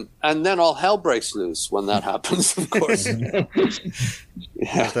 And then all hell breaks loose when that happens, of course. We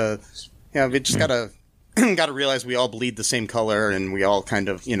just gotta realize we all bleed the same color, and we all kind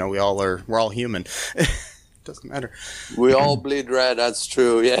of, we're all human. Doesn't matter. We all bleed red. That's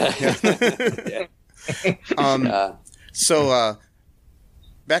true. Yeah. So,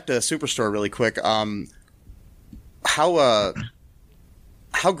 back to Superstore really quick. How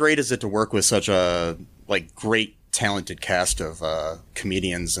great is it to work with such a great, talented cast of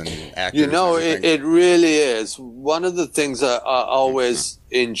comedians and actors? It really is. One of the things I always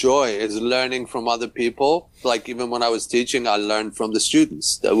enjoy is learning from other people. Like, even when I was teaching, I learned from the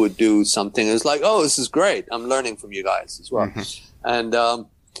students that would do something. It's like, oh, this is great. I'm learning from you guys as well.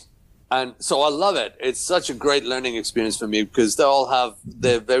 And so I love it. It's such a great learning experience for me because they all have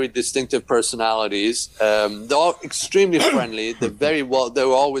their very distinctive personalities. They're all extremely friendly. They're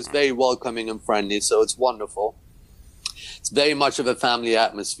always very welcoming and friendly. So it's wonderful. It's very much of a family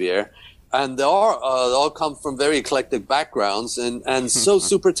atmosphere. And they all come from very eclectic backgrounds and so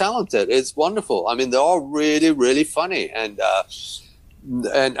super talented. It's wonderful. I mean, they're all really, really funny. And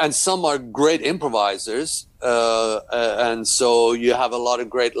some are great improvisers. And so you have a lot of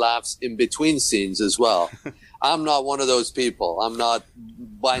great laughs in between scenes as well. I'm not one of those people. I'm not,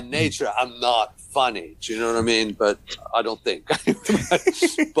 by nature, I'm not funny. Do you know what I mean? But I don't think.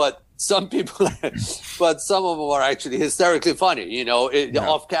 But some people, but some of them are actually hysterically funny,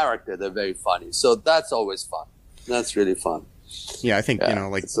 off character. They're very funny. So that's always fun. That's really fun. Yeah, I think,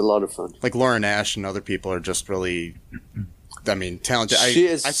 it's a lot of fun. Like Lauren Ash and other people are just really, talented.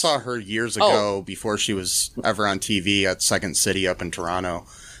 I saw her years ago before she was ever on TV at Second City up in Toronto.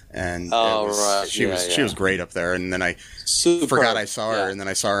 And she was great up there. And then I forgot I saw her, and then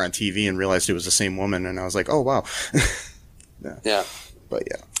I saw her on TV and realized it was the same woman. And I was like, oh, wow. Yeah. But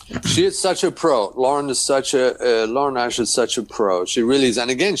yeah. She is such a pro. Lauren Ash is such a pro. She really is. And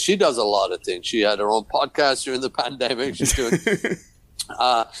again, she does a lot of things. She had her own podcast during the pandemic. She's doing,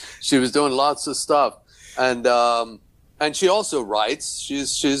 she was doing lots of stuff. And she also writes.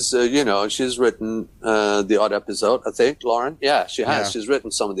 She's written the odd episode, I think, Lauren. Yeah, she has. Yeah. She's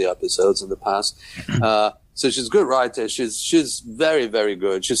written some of the episodes in the past. So she's a good writer. She's very, very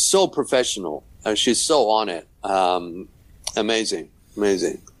good. She's so professional and she's so on it. Amazing.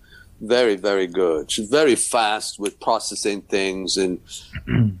 Very, very good. She's very fast with processing things and,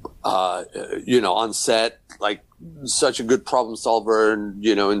 on set, like such a good problem solver, and,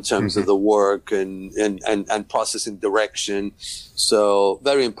 in terms of the work and processing direction. So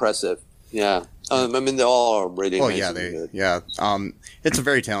very impressive. Yeah. They all are really amazing. It's a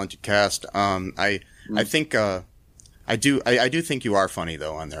very talented cast. I think, I do think you are funny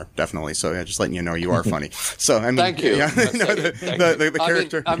though on there, definitely. So just letting you know you are funny. So I mean, thank you. Yeah, the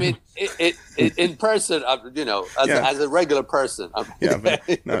character. In person, as a regular person.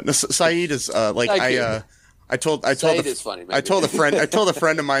 Saeed is I told Saeed is funny. Maybe. I told a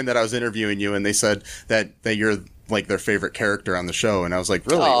friend of mine that I was interviewing you, and they said that you're like their favorite character on the show, and I was like,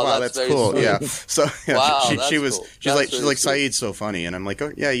 really? Oh, wow, that's cool. Sweet. Yeah. So wow, she's like Saeed's so funny, and I'm like,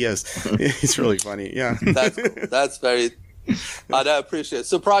 oh yeah, he is. He's really funny. Yeah. That's cool. That's very. I appreciate it.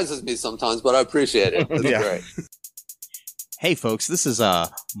 Surprises me sometimes, but I appreciate it. That's great. Hey folks, this is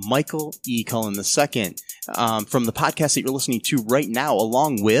Michael E. Cullen II from the podcast that you're listening to right now,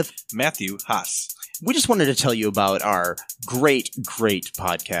 along with Matthew Haas. We just wanted to tell you about our great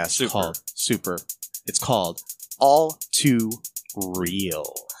podcast called Super. It's called All Too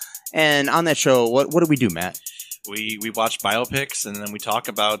Real. And on that show, what do we do, Matt? We watch biopics, and then we talk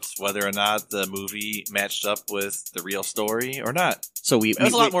about whether or not the movie matched up with the real story or not. So it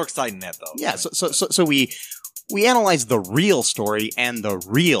was a lot more exciting than that, though. Yeah. So we We analyze the real story and the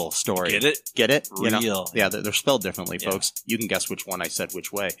real story. Get it? Get it? Real. Yeah, they're spelled differently, folks. You can guess which one I said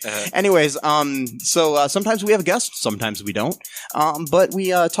which way. Uh-huh. Anyways, so sometimes we have a guest, sometimes we don't. But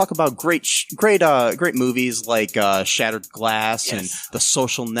we talk about great movies like Shattered Glass and The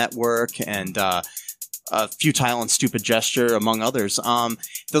Social Network and Futile and Stupid Gesture, among others.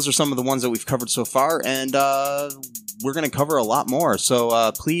 Those are some of the ones that we've covered so far, and we're going to cover a lot more.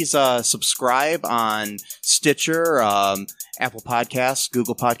 So please subscribe on Stitcher, Apple Podcasts,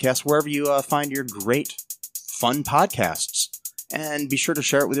 Google Podcasts, wherever you find your great, fun podcasts. And be sure to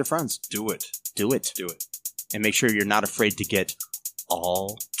share it with your friends. Do it. Do it. Do it. And make sure you're not afraid to get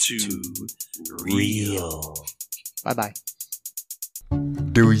all too real. Bye-bye.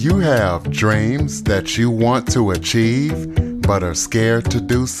 Do you have dreams that you want to achieve but are scared to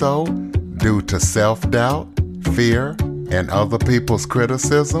do so due to self-doubt, fear, and other people's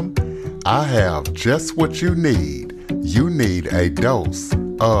criticism? I have just what you need. You need a dose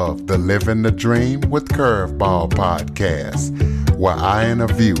of the Living the Dream with Curveball podcast, where I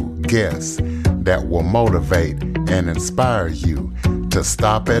interview guests that will motivate and inspire you to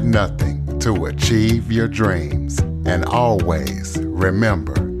stop at nothing to achieve your dreams. And always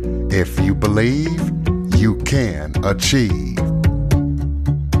remember, if you believe, you can achieve.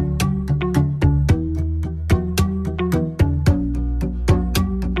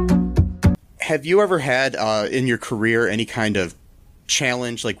 Have you ever had in your career any kind of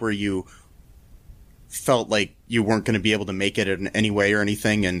challenge, like where you felt like you weren't going to be able to make it in any way or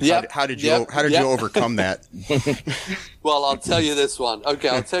anything? And how did you overcome that? Well, I'll tell you this one. Okay,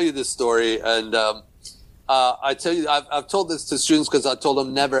 I'll tell you this story, and I tell you, I've told this to students because I told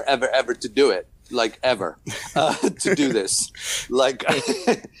them never, ever, ever to do it. Like ever to do this, like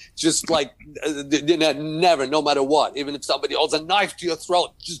just like never, no matter what. Even if somebody holds a knife to your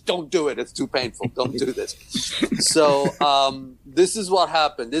throat, just don't do it. It's too painful. Don't do this. So this is what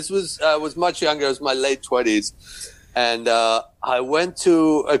happened. This was I was much younger. It was my late 20s, and I went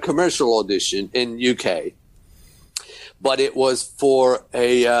to a commercial audition in UK. But it was for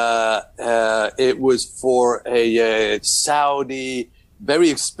a Saudi,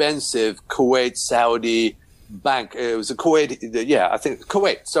 very expensive Kuwait Saudi bank. It was a Kuwait,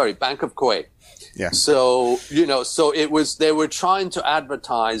 Kuwait. Sorry, Bank of Kuwait. Yeah. So it was. They were trying to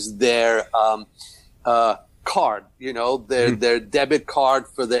advertise their card. Their debit card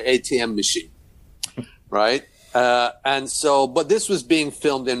for the ATM machine, right? But this was being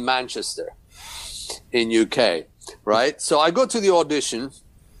filmed in Manchester, in UK. Right. So I go to the audition.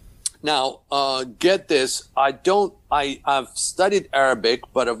 Now, get this. I've studied Arabic,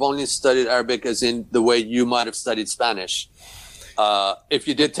 but I've only studied Arabic as in the way you might have studied Spanish. If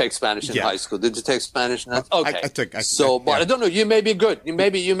you did take Spanish in high school. Did you take Spanish? Okay. But I don't know. You may be good. You may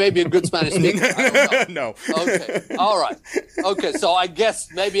be a good Spanish speaker. I don't know. No. Okay. All right. Okay. So I guess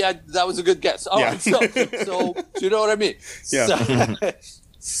maybe that was a good guess. All right. So you know what I mean? Yeah.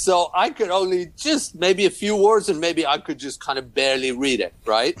 So I could only just maybe a few words, and maybe I could just kind of barely read it,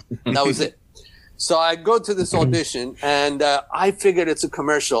 right? That was it. So I go to this audition, and I figured it's a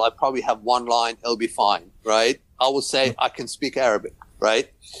commercial. I probably have one line. It'll be fine, right? I will say I can speak Arabic, right?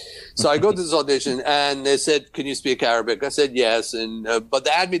 So I go to this audition, and they said, "Can you speak Arabic?" I said, "Yes." And but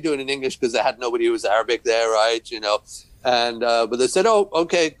they had me do it in English because they had nobody who was Arabic there, right? And but they said, "Oh,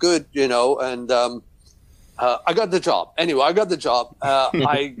 okay, good," and I got the job. Anyway, I got the job.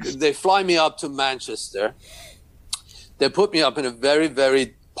 They fly me up to Manchester. They put me up in a very,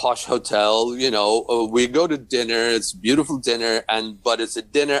 very posh hotel. We go to dinner. It's a beautiful dinner, but it's a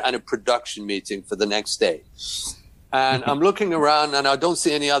dinner and a production meeting for the next day. And I'm looking around, and I don't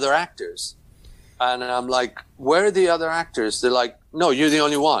see any other actors. And I'm like, "Where are the other actors?" They're like, "No, you're the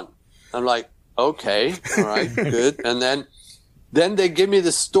only one." I'm like, "Okay, all right, good." And then they give me the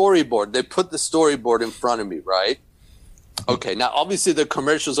storyboard. They put the storyboard in front of me, right? Okay. Now, obviously, the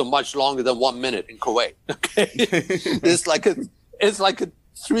commercials are much longer than 1 minute in Kuwait. Okay, it's like a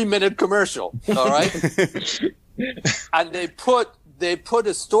 3-minute commercial. All right. And they put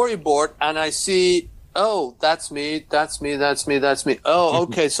a storyboard, and I see, oh, that's me. Oh,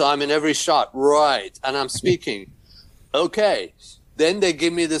 okay. So I'm in every shot, right? And I'm speaking. Okay. Then they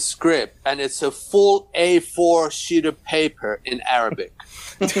give me the script, and it's a full A4 sheet of paper in Arabic.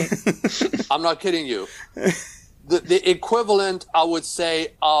 I'm not kidding you. The equivalent, I would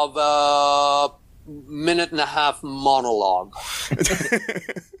say, of a minute and a half monologue.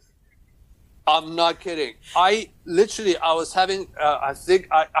 I'm not kidding. I was having,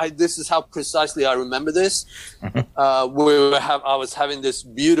 this is how precisely I remember this. I was having this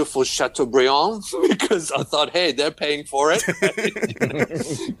beautiful Chateaubriand because I thought, hey, they're paying for it.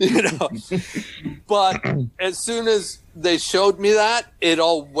 But as soon as they showed me that, it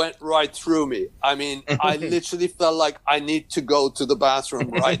all went right through me. I mean, I literally felt like I need to go to the bathroom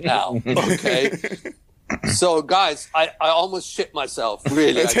right now. Okay. So, guys, I almost shit myself,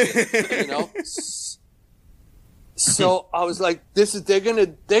 really. So I was like, they're gonna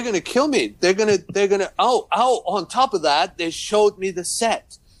kill me. They're gonna. On top of that, they showed me the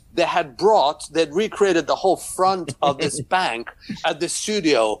set. They'd recreated the whole front of this bank at the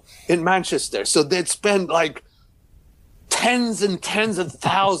studio in Manchester. So they'd spend like tens and tens of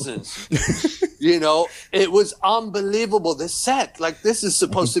thousands. It was unbelievable. This set, like, this is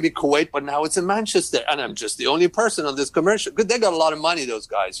supposed to be Kuwait, but now it's in Manchester, and I'm just the only person on this commercial. Because they got a lot of money, those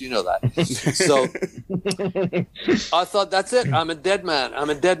guys, you know that. So I thought, that's it. I'm a dead man.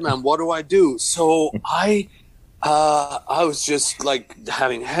 What do I do? So I was just like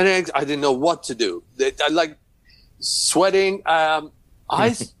having headaches. I didn't know what to do. I like sweating. I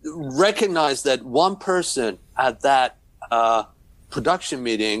recognized that one person at that production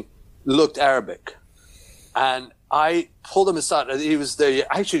meeting looked Arabic, and I pulled him aside. He was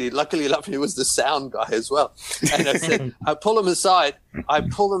luckily enough, he was the sound guy as well. And I pulled him aside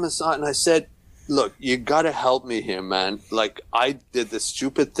and I said, look, you gotta help me here, man. Like, I did this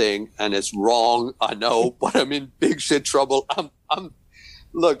stupid thing and it's wrong, I know, but I'm in big shit trouble. I'm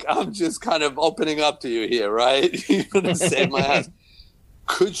just kind of opening up to you here, right? You're gonna save my ass.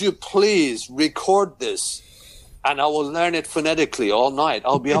 Could you please record this? And I will learn it phonetically all night.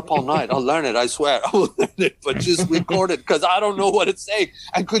 I'll be up all night. I'll learn it. I swear. I will learn it, but just record it because I don't know what it's saying.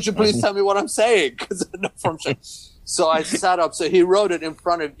 And could you please tell me what I'm saying? Because I know from sure. So I sat up. So he wrote it in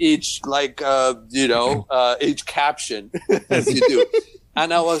front of each, each caption, as you do.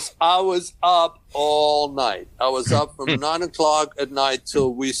 And I was up all night. I was up from 9:00 at night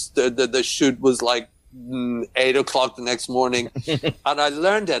till the shoot was like 8:00 the next morning. And I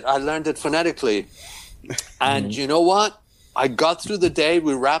learned it. I learned it phonetically. And you know what? I got through the day.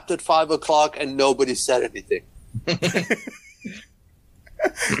 We wrapped at 5:00 and nobody said anything.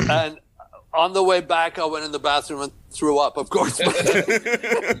 And on the way back, I went in the bathroom and threw up, of course.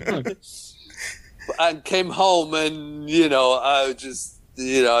 And came home and, I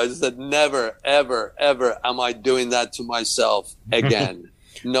said, never, ever, ever am I doing that to myself again.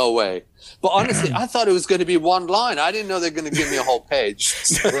 No way. But honestly, I thought it was going to be one line. I didn't know they're going to give me a whole page.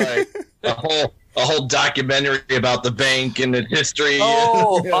 Right. A whole documentary about the bank and its history.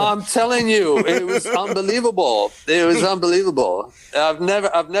 Oh, I'm telling you, it was unbelievable. It was unbelievable. I've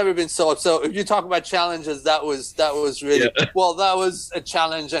never been so upset. So if you talk about challenges, that was really well. That was a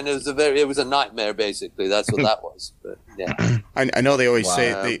challenge, and it was a nightmare. Basically, that's what that was. But yeah, I know they always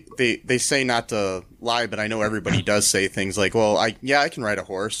say they say not to lie, but I know everybody does say things like, "Well, I can ride a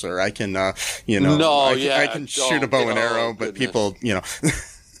horse, or I can, I can shoot a bow and arrow," but people,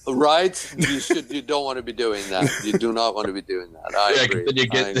 Right? You don't want to be doing that. You do not want to be doing that. I agree. Then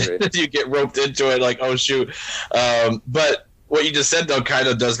you get roped into it like, oh shoot. But what you just said though kind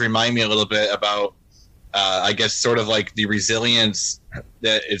of does remind me a little bit about I guess sort of like the resilience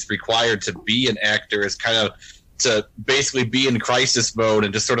that is required to be an actor is kind of to basically be in crisis mode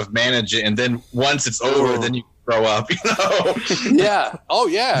and just sort of manage it, and then once it's over, then you grow up, Yeah. Oh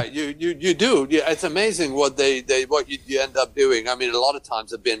yeah. You do. Yeah. It's amazing what you end up doing. I mean, a lot of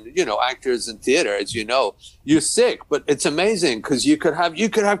times I've been, actors in theater, as you know, you're sick, but it's amazing because you could have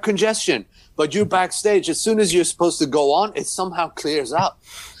congestion, but you backstage, as soon as you're supposed to go on, it somehow clears up.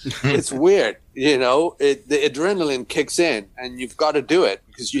 It's weird. The adrenaline kicks in and you've got to do it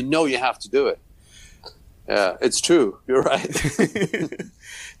because you have to do it. Yeah, it's true. You're right.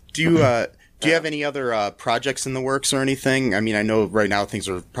 Do you have any other projects in the works or anything? I mean, I know right now things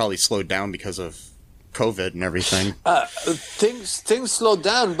are probably slowed down because of COVID and everything. Things slowed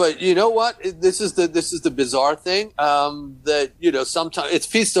down, but you know what? This is the bizarre thing. That sometimes it's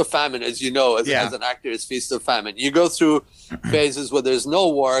feast or famine, as you know. As an actor, it's feast or famine. You go through phases where there's no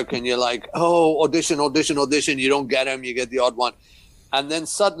work, and you're like, oh, audition. You don't get them. You get the odd one. And then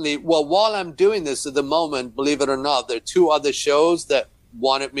suddenly, while I'm doing this at the moment, believe it or not, there are two other shows that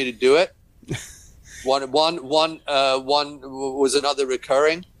wanted me to do it. One was another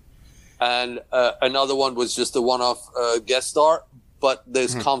recurring, and another one was just a one-off guest star. But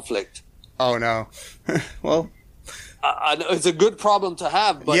there's conflict. Oh no! Well, I know it's a good problem to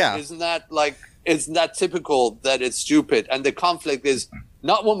have, but isn't that typical that it's stupid? And the conflict is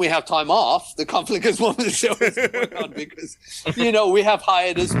Not when we have time off. The conflict is when the show is going on because, you know, we have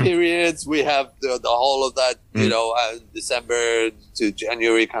hiatus periods. We have the whole of that, you know, December to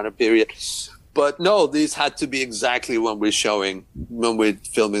January kind of period. But no, these had to be exactly when we're filming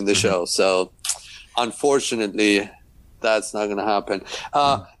the show. So unfortunately, that's not going to happen.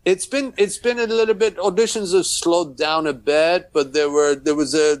 It's been a little bit, auditions have slowed down a bit, but there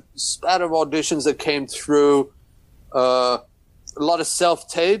was a spat of auditions that came through, a lot of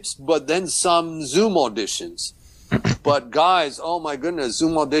self-tapes, but then some Zoom auditions. But guys, oh my goodness,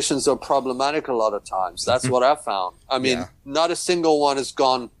 Zoom auditions are problematic a lot of times. That's what I found. I mean, not a single one has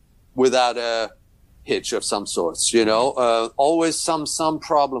gone without a hitch of some sorts, you know, always some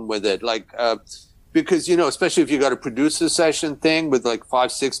problem with it. Like, because, you know, especially if you got a producer session thing with like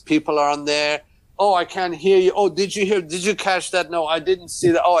 5-6 people are on there. Oh, I can't hear you. Oh, did you catch that? No, I didn't see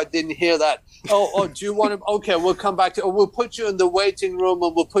that. Oh, I didn't hear that. Oh, do you want to? Okay, we'll come back to. Oh, we'll put you in the waiting room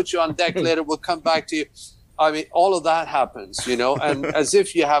and we'll put you on deck later. We'll come back to you. I mean, all of that happens, you know, and as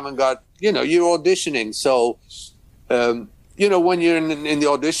if you haven't got, you know, you're auditioning. So, you know, when you're in the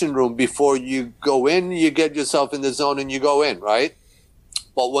audition room before you go in, you get yourself in the zone and you go in, right?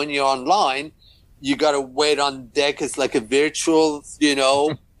 But when you're online, you got to wait on deck. It's like a virtual, you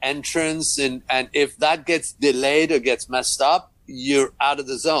know, entrance, and if that gets delayed or gets messed up, you're out of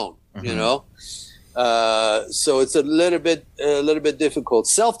the zone, you know. So it's a little bit difficult.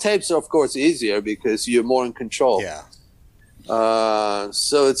 Self-tapes are of course easier because you're more in control. Yeah.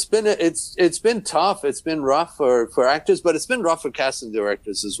 So it's been tough. It's been rough for actors, but it's been rough for casting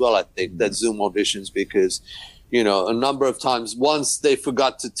directors as well. I think that Zoom auditions, because, you know, a number of times, once they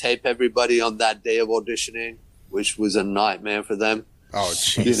forgot to tape everybody on that day of auditioning, which was a nightmare for them. Oh,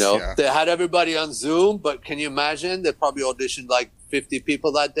 jeez. You know, they had everybody on Zoom, but can you imagine? They probably auditioned like 50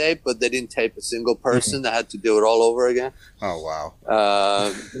 people that day, but they didn't tape a single person. They had to do it all over again. Oh, wow.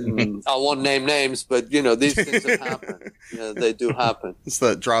 I won't name names, but, you know, these things have happened. You know, they do happen. It's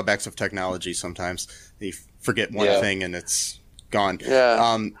the drawbacks of technology sometimes. You forget one thing and it's gone.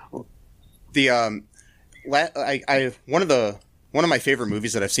 Yeah. One of my favorite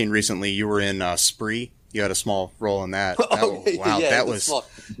movies that I've seen recently, you were in Spree. You had a small role in that. That was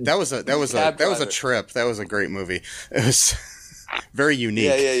a trip. That was a great movie. It was very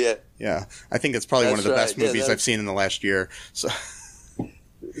unique. Yeah. I think it's probably one of the best movies I've seen in the last year. So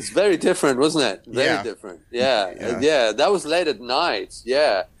it's very different, wasn't it? Very different. Yeah. That was late at night.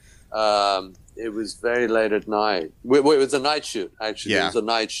 Yeah. It was very late at night. It was a night shoot, actually. It was a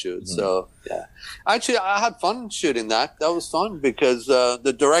night shoot. Mm-hmm. So, yeah. Actually, I had fun shooting that. That was fun because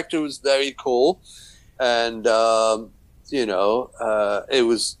the director was very cool. And, you know, it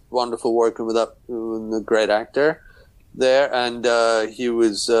was wonderful working with a great actor there. And he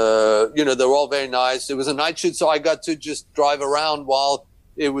was, you know, they were all very nice. It was a night shoot, so I got to just drive around while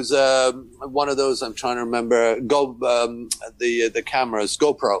it was one of those, I'm trying to remember, the cameras,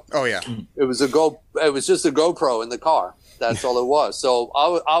 GoPro. Oh, yeah. It was just a GoPro in the car. That's all it was. So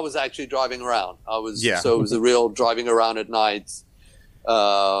I was actually driving around. So it was a real driving around at night.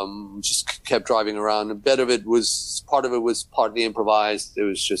 Just kept driving around. Part of it was partly improvised. It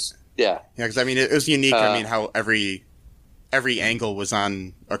was just, yeah. Yeah, because I mean, it was unique. I mean, how every angle was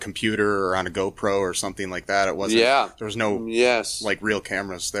on a computer or on a GoPro or something like that. It wasn't. Yeah. There was no like real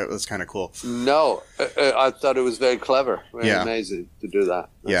cameras. That was kind of cool. No, I thought it was very clever. Very amazing to do that.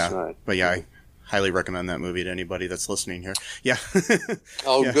 That's right. But yeah, I highly recommend that movie to anybody that's listening here. Yeah. Good.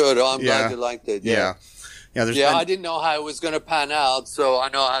 Oh, I'm glad you liked it. Yeah. I didn't know how it was going to pan out, so I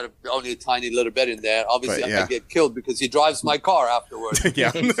know I had only a tiny little bit in there. Obviously, I might get killed because he drives my car afterwards.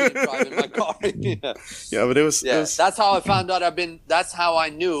 Driving my car. But it was. That's how I found out that's how I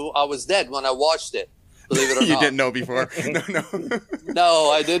knew I was dead when I watched it. Believe it or not. You didn't know before? No.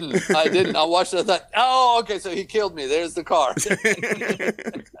 No, I didn't. I watched it. I thought, oh, okay, so he killed me. There's the car.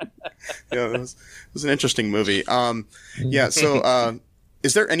 It was an interesting movie. So.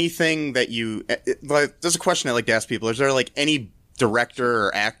 Is there anything that there's a question I like to ask people. Is there like any director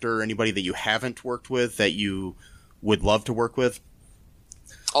or actor or anybody that you haven't worked with that you would love to work with?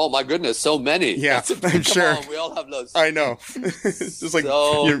 Oh my goodness, so many. Yeah, I'm sure. On, we all have those. I know. Just like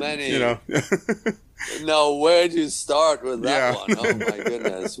so many. You know. No, where'd you start with that one? Oh my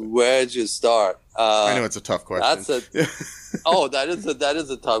goodness, where'd you start? I know it's a tough question. That is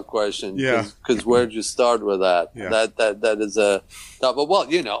a tough question. Yeah. Because where'd you start with that? Yeah. That is a tough. Well,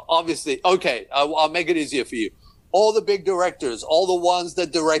 you know, obviously. Okay, I'll make it easier for you. all the big directors, all the ones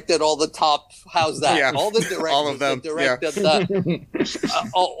that directed all the top, how's that? Yeah. All the directors All of them, that directed the,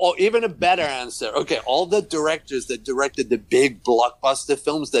 or even a better answer. Okay, all the directors that directed the big blockbuster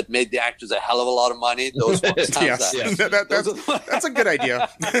films that made the actors a hell of a lot of money. Those ones. How's Yes. that? That's a good idea.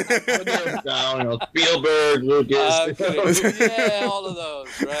 Spielberg, Lucas. Yeah, all of those,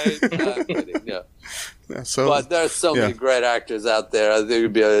 right? I'm kidding, yeah. So, But there's so many great actors out there. I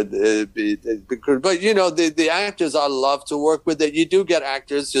think it'd be good. But you know, the actors I love to work with. That you do get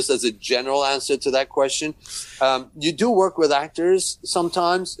actors. Just as a general answer to that question, you do work with actors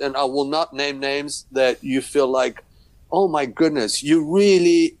sometimes, and I will not name names that you feel like, oh my goodness, you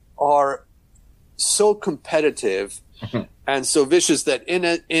really are so competitive and so vicious that in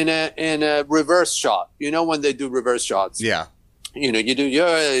a reverse shot, you know, when they do reverse shots, yeah, you know, you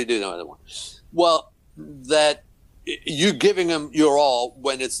do another one. Well, that you giving them your all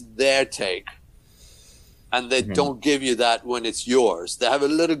when it's their take, and they don't give you that when it's yours. They have a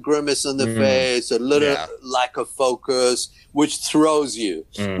little grimace on the face, a little lack of focus, which throws you,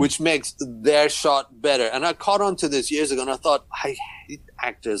 which makes their shot better. And I caught on to this years ago, and I thought, I hate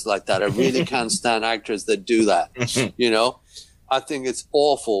actors like that. I really can't stand actors that do that. You know, I think it's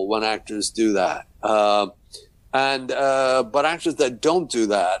awful when actors do that. But actors that don't do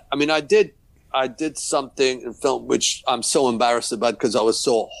that, I mean, I did something in film which I'm so embarrassed about because I was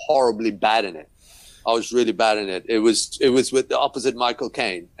so horribly bad in it. I was really bad in it. It was with the opposite Michael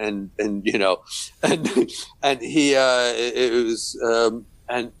Caine, and you know, and he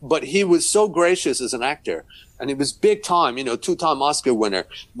but he was so gracious as an actor, and he was big time, you know, 2-time Oscar winner.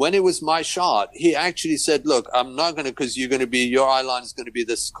 When it was my shot, he actually said, "Look, I'm not going to, because your eye line is going to be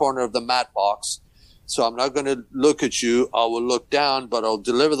this corner of the matte box. So I'm not going to look at you. I will look down, but I'll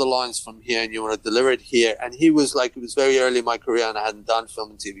deliver the lines from here, and you want to deliver it here." And he was like, it was very early in my career, and I hadn't done film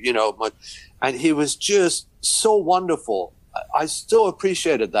and TV, you know, and he was just so wonderful. I still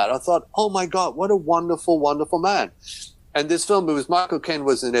appreciated that. I thought, oh my God, what a wonderful, wonderful man. And this film, it was Michael Caine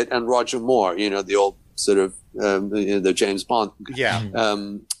was in it, and Roger Moore, you know, the old sort of the James Bond. Yeah.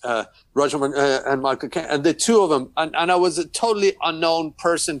 Roger Moore and Michael Caine, and the two of them, and I was a totally unknown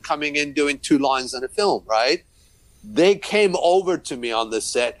person coming in doing 2 lines in a film, right? They came over to me on the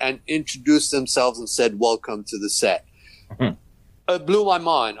set and introduced themselves and said, "Welcome to the set." It blew my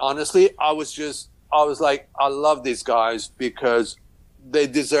mind. Honestly, I was like, I love these guys because they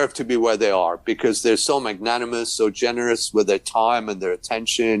deserve to be where they are, because they're so magnanimous, so generous with their time and their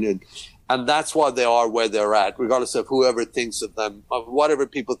attention, and that's why they are where they're at, regardless of whoever thinks of them, of whatever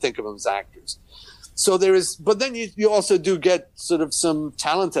people think of them as actors. So there is, but then you also do get sort of some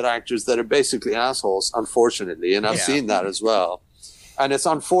talented actors that are basically assholes, unfortunately, and I've seen that as well. And it's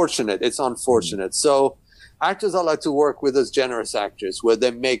unfortunate. It's unfortunate. So actors I like to work with as generous actors, where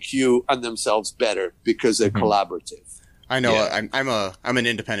they make you and themselves better because they're collaborative. I know. I'm an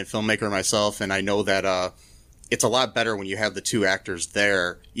independent filmmaker myself, and I know that it's a lot better when you have the 2 actors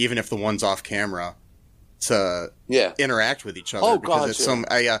there, even if the one's off camera, to interact with each other. Oh, because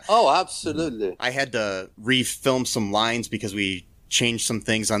gotcha. Absolutely. I had to refilm some lines because we changed some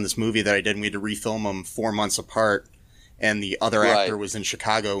things on this movie that I did, and we had to refilm them 4 months apart. And the other actor was in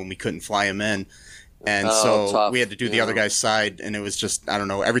Chicago, and we couldn't fly him in. And so we had to do the other guy's side, and it was just, I don't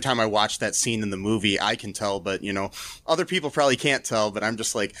know, every time I watch that scene in the movie, I can tell, but, you know, other people probably can't tell, but I'm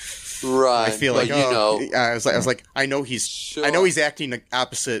just like, I feel like, I was like, I know he's acting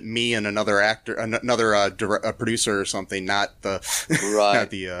opposite me and another actor, a producer or something, not the, not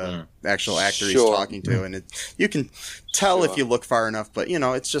the actual actor he's talking to. And you can tell if you look far enough, but, you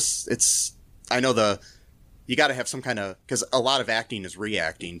know, I know you got to have some kind of, because a lot of acting is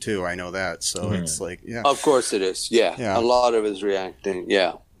reacting too. I know that. So it's like, Of course it is. Yeah. A lot of it is reacting.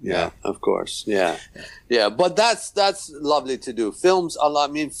 Yeah, of course. Yeah. But that's lovely to do. Films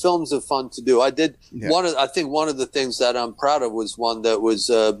films are fun to do. I did I think one of the things that I'm proud of was one that was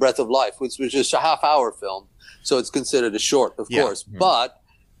Breath of Life, which was just a half-hour film. So it's considered a short, of course. But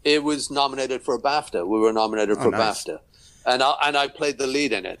it was nominated for a BAFTA. We were nominated for BAFTA. And I played the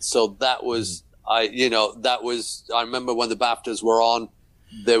lead in it. So that was, I remember when the BAFTAs were on,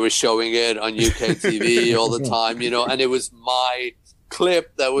 they were showing it on UK TV all the time, you know, and it was my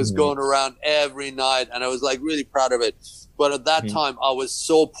clip that was going around every night, and I was like really proud of it. But at that time, I was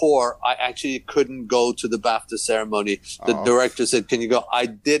so poor, I actually couldn't go to the BAFTA ceremony. The director said, "Can you go?" I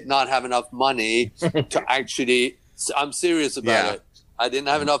did not have enough money to actually, I'm serious about it. I didn't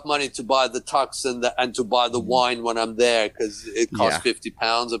have enough money to buy the tux and to buy the wine when I'm there, because it cost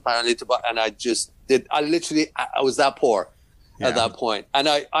 £50 apparently to buy. And I was that poor at that point. And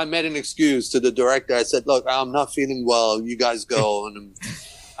I made an excuse to the director. I said, "Look, I'm not feeling well. You guys go."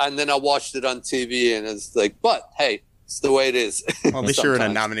 and then I watched it on TV, and it's like, but hey, it's the way it is. Well, at least you're in a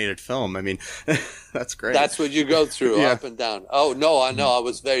nominated film. I mean, that's great. That's what you go through, Yeah. up and down. Oh no, I know. I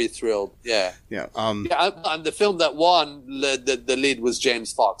was very thrilled. Yeah. Yeah. And the film that won, the lead was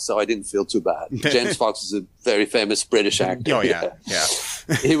James Fox, so I didn't feel too bad. James Fox is a very famous British actor. Oh yeah. Yeah.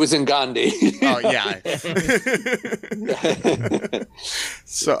 He was in Gandhi. Oh yeah.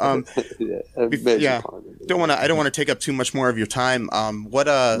 So yeah. I don't want to take up too much more of your time. No,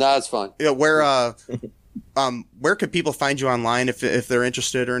 it's fine. Yeah, where could people find you online if they're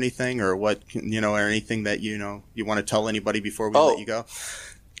interested or anything, or what, or anything that you want to tell anybody before we let you go?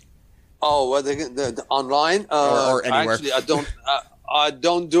 Oh, well, the online or anywhere. Actually, I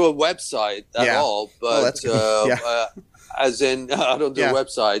don't do a website at all, but as in I don't do a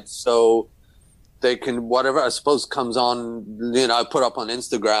website, so they can whatever I suppose comes on. I put up on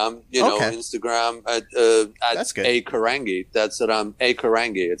Instagram. Instagram at A Karangi. That's it. I'm A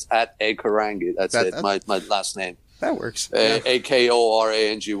Karangi. It's at A Karangi. That's it. My last name. That works.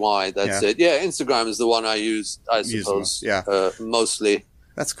 AKORANGY. That's it. Yeah, Instagram is the one I use. I suppose. Mostly.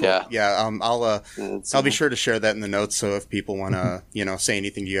 That's cool. Yeah. I'll be sure to share that in the notes. So if people want to, say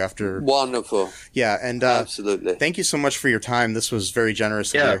anything to you after. Wonderful. Yeah. And, absolutely. Thank you so much for your time. This was very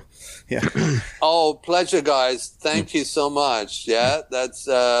generous of you. Yeah. Oh, pleasure, guys. Thank you so much. Yeah. That's,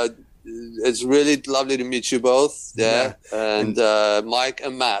 it's really lovely to meet you both. Yeah. And Mike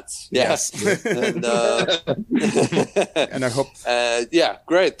and Matt. Yes. And, and I hope.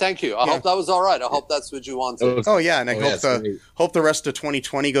 Great. Thank you. I hope that was all right. I hope that's what you wanted. Oh yeah. And I hope the rest of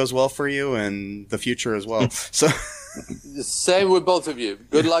 2020 goes well for you and the future as well. So. Same with both of you.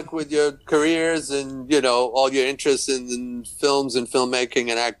 Good luck with your careers and, all your interests in films and filmmaking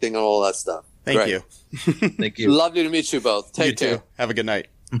and acting and all that stuff. Thank you. Thank you. Lovely to meet you both. Take care. You too. Have a good night.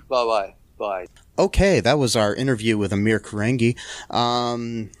 Bye-bye. Bye. Okay, that was our interview with Amir Karangi.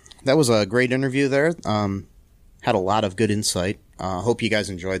 That was a great interview there. Had a lot of good insight. Hope you guys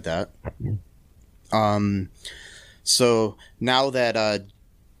enjoyed that. So now that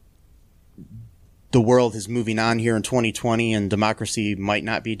the world is moving on here in 2020 and democracy might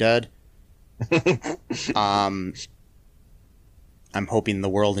not be dead, I'm hoping the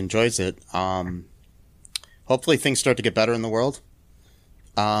world enjoys it. Hopefully things start to get better in the world.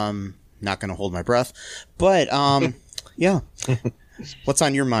 Not going to hold my breath, but yeah. What's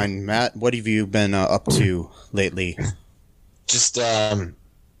on your mind, Matt? What have you been up to lately? Just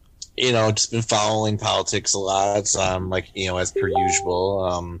just been following politics a lot. As per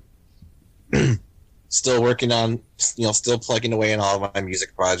usual. Still working on, still plugging away on all of my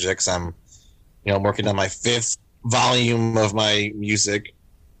music projects. I'm working on my 5th volume of my music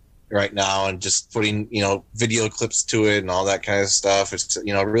right now, and just putting video clips to it and all that kind of stuff. It's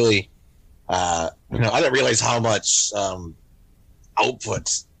really I didn't realize how much output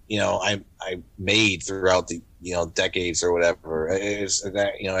I made throughout the decades or whatever. It's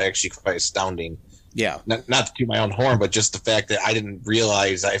actually quite astounding. Yeah, not to toot my own horn, but just the fact that I didn't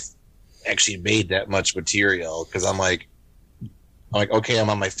realize I've actually made that much material, because I'm like, okay, I'm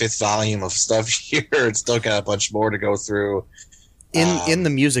on my 5th volume of stuff here. It's still got a bunch more to go through. In the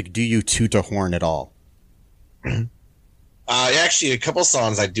music, do you toot a horn at all? Actually, a couple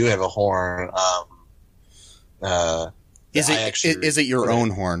songs I do have a horn. Is it your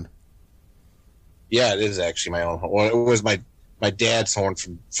own horn? Yeah, it is actually my own horn. Well, it was my dad's horn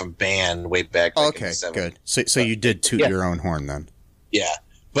from band way back. Okay, in the 70s. Good. So you did toot your own horn then? Yeah,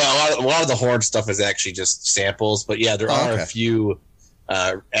 but a lot of the horn stuff is actually just samples. But yeah, there are a few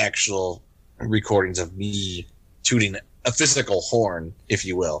actual recordings of me tooting a physical horn, if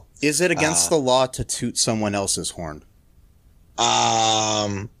you will. Is it against the law to toot someone else's horn?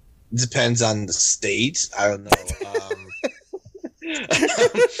 Depends on the state. I don't know.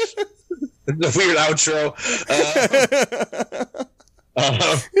 The weird outro.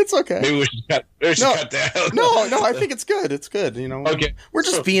 It's okay. Maybe we should cut that out. No, I think it's good. It's good. Okay. We're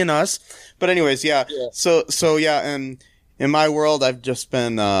just being us. But anyways, yeah. So yeah, and in my world, I've just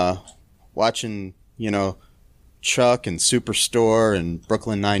been watching, Chuck and Superstore and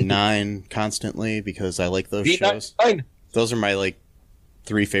Brooklyn Nine-Nine constantly, because I like those shows. Those are my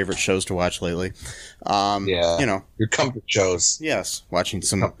 3 favorite shows to watch lately. Your comfort shows. Yes, watching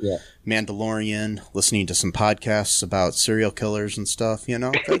some Mandalorian, listening to some podcasts about serial killers and stuff.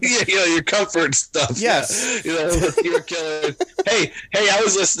 Your comfort stuff. Yes, serial killers. Hey, I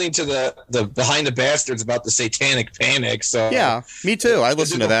was listening to the Behind the Bastards about the Satanic Panic. So yeah, me too. I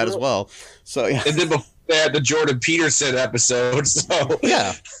listened to that as well. So yeah, and then before that, the Jordan Peterson episode. So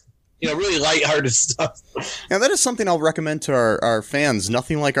yeah. Really lighthearted stuff. Yeah, that is something I'll recommend to our fans.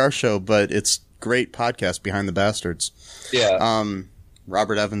 Nothing like our show, but it's great podcast, Behind the Bastards. Yeah.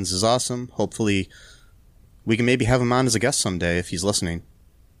 Robert Evans is awesome. Hopefully we can maybe have him on as a guest someday if he's listening.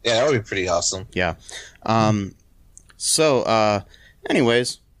 Yeah, that would be pretty awesome. Yeah.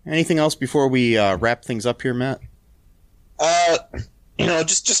 Anyways, anything else before we wrap things up here, Matt?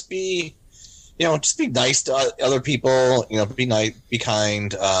 Just be nice to other people. Be nice, be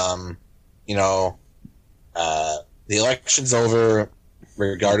kind. The election's over,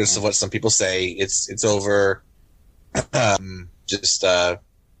 regardless of what some people say. It's over. If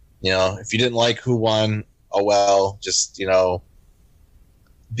you didn't like who won, oh well. Just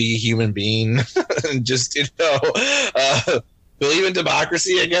be a human being and just believe in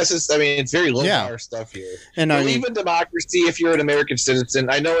democracy. I guess it's very low bar stuff here. And believe in democracy if you're an American citizen.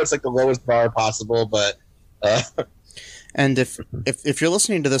 I know it's like the lowest bar possible, but and if you're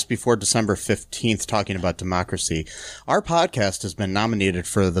listening to this before December 15th talking about democracy, our podcast has been nominated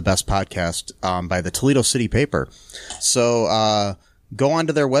for the best podcast by the Toledo City Paper. So go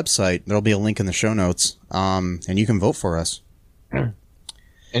onto their website. There'll be a link in the show notes, and you can vote for us.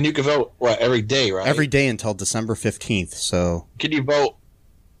 And you can vote, every day, right? Every day until December 15th. So can you vote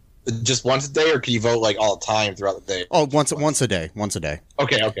just once a day, or can you vote all the time throughout the day? Oh, once a day.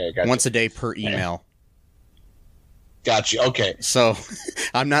 Okay, gotcha. Once a day per email. Got you. Okay. So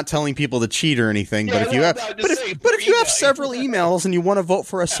I'm not telling people to cheat or anything, but if you have several emails and you want to vote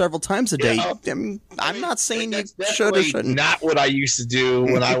for us several times a day, I'm not saying you should or shouldn't. Not what I used to do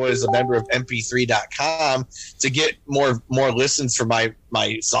when I was a member of MP3.com to get more listens for my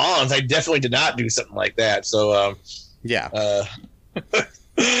songs. I definitely did not do something like that. So yeah.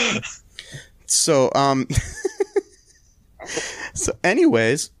 So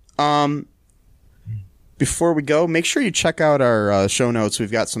anyways, before we go, make sure you check out our show notes.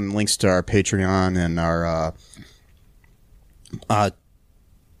 We've got some links to our Patreon and our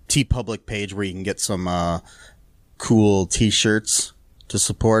TeePublic page where you can get some cool T-shirts to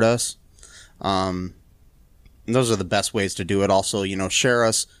support us. And those are the best ways to do it. Also, share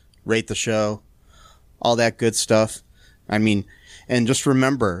us, rate the show, all that good stuff. And just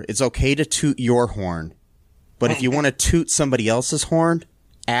remember, it's okay to toot your horn, but if you want to toot somebody else's horn,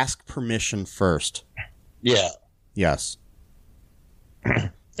 ask permission first. Yeah. Yes.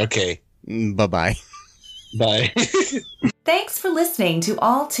 Okay. Bye-bye. Bye. Thanks for listening to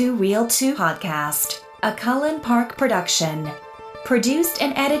All Too Real 2 podcast, a Cullen Park production. Produced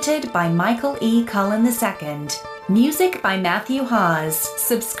and edited by Michael E. Cullen II. Music by Matthew Hawes.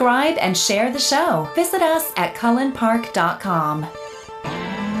 Subscribe and share the show. Visit us at cullenpark.com.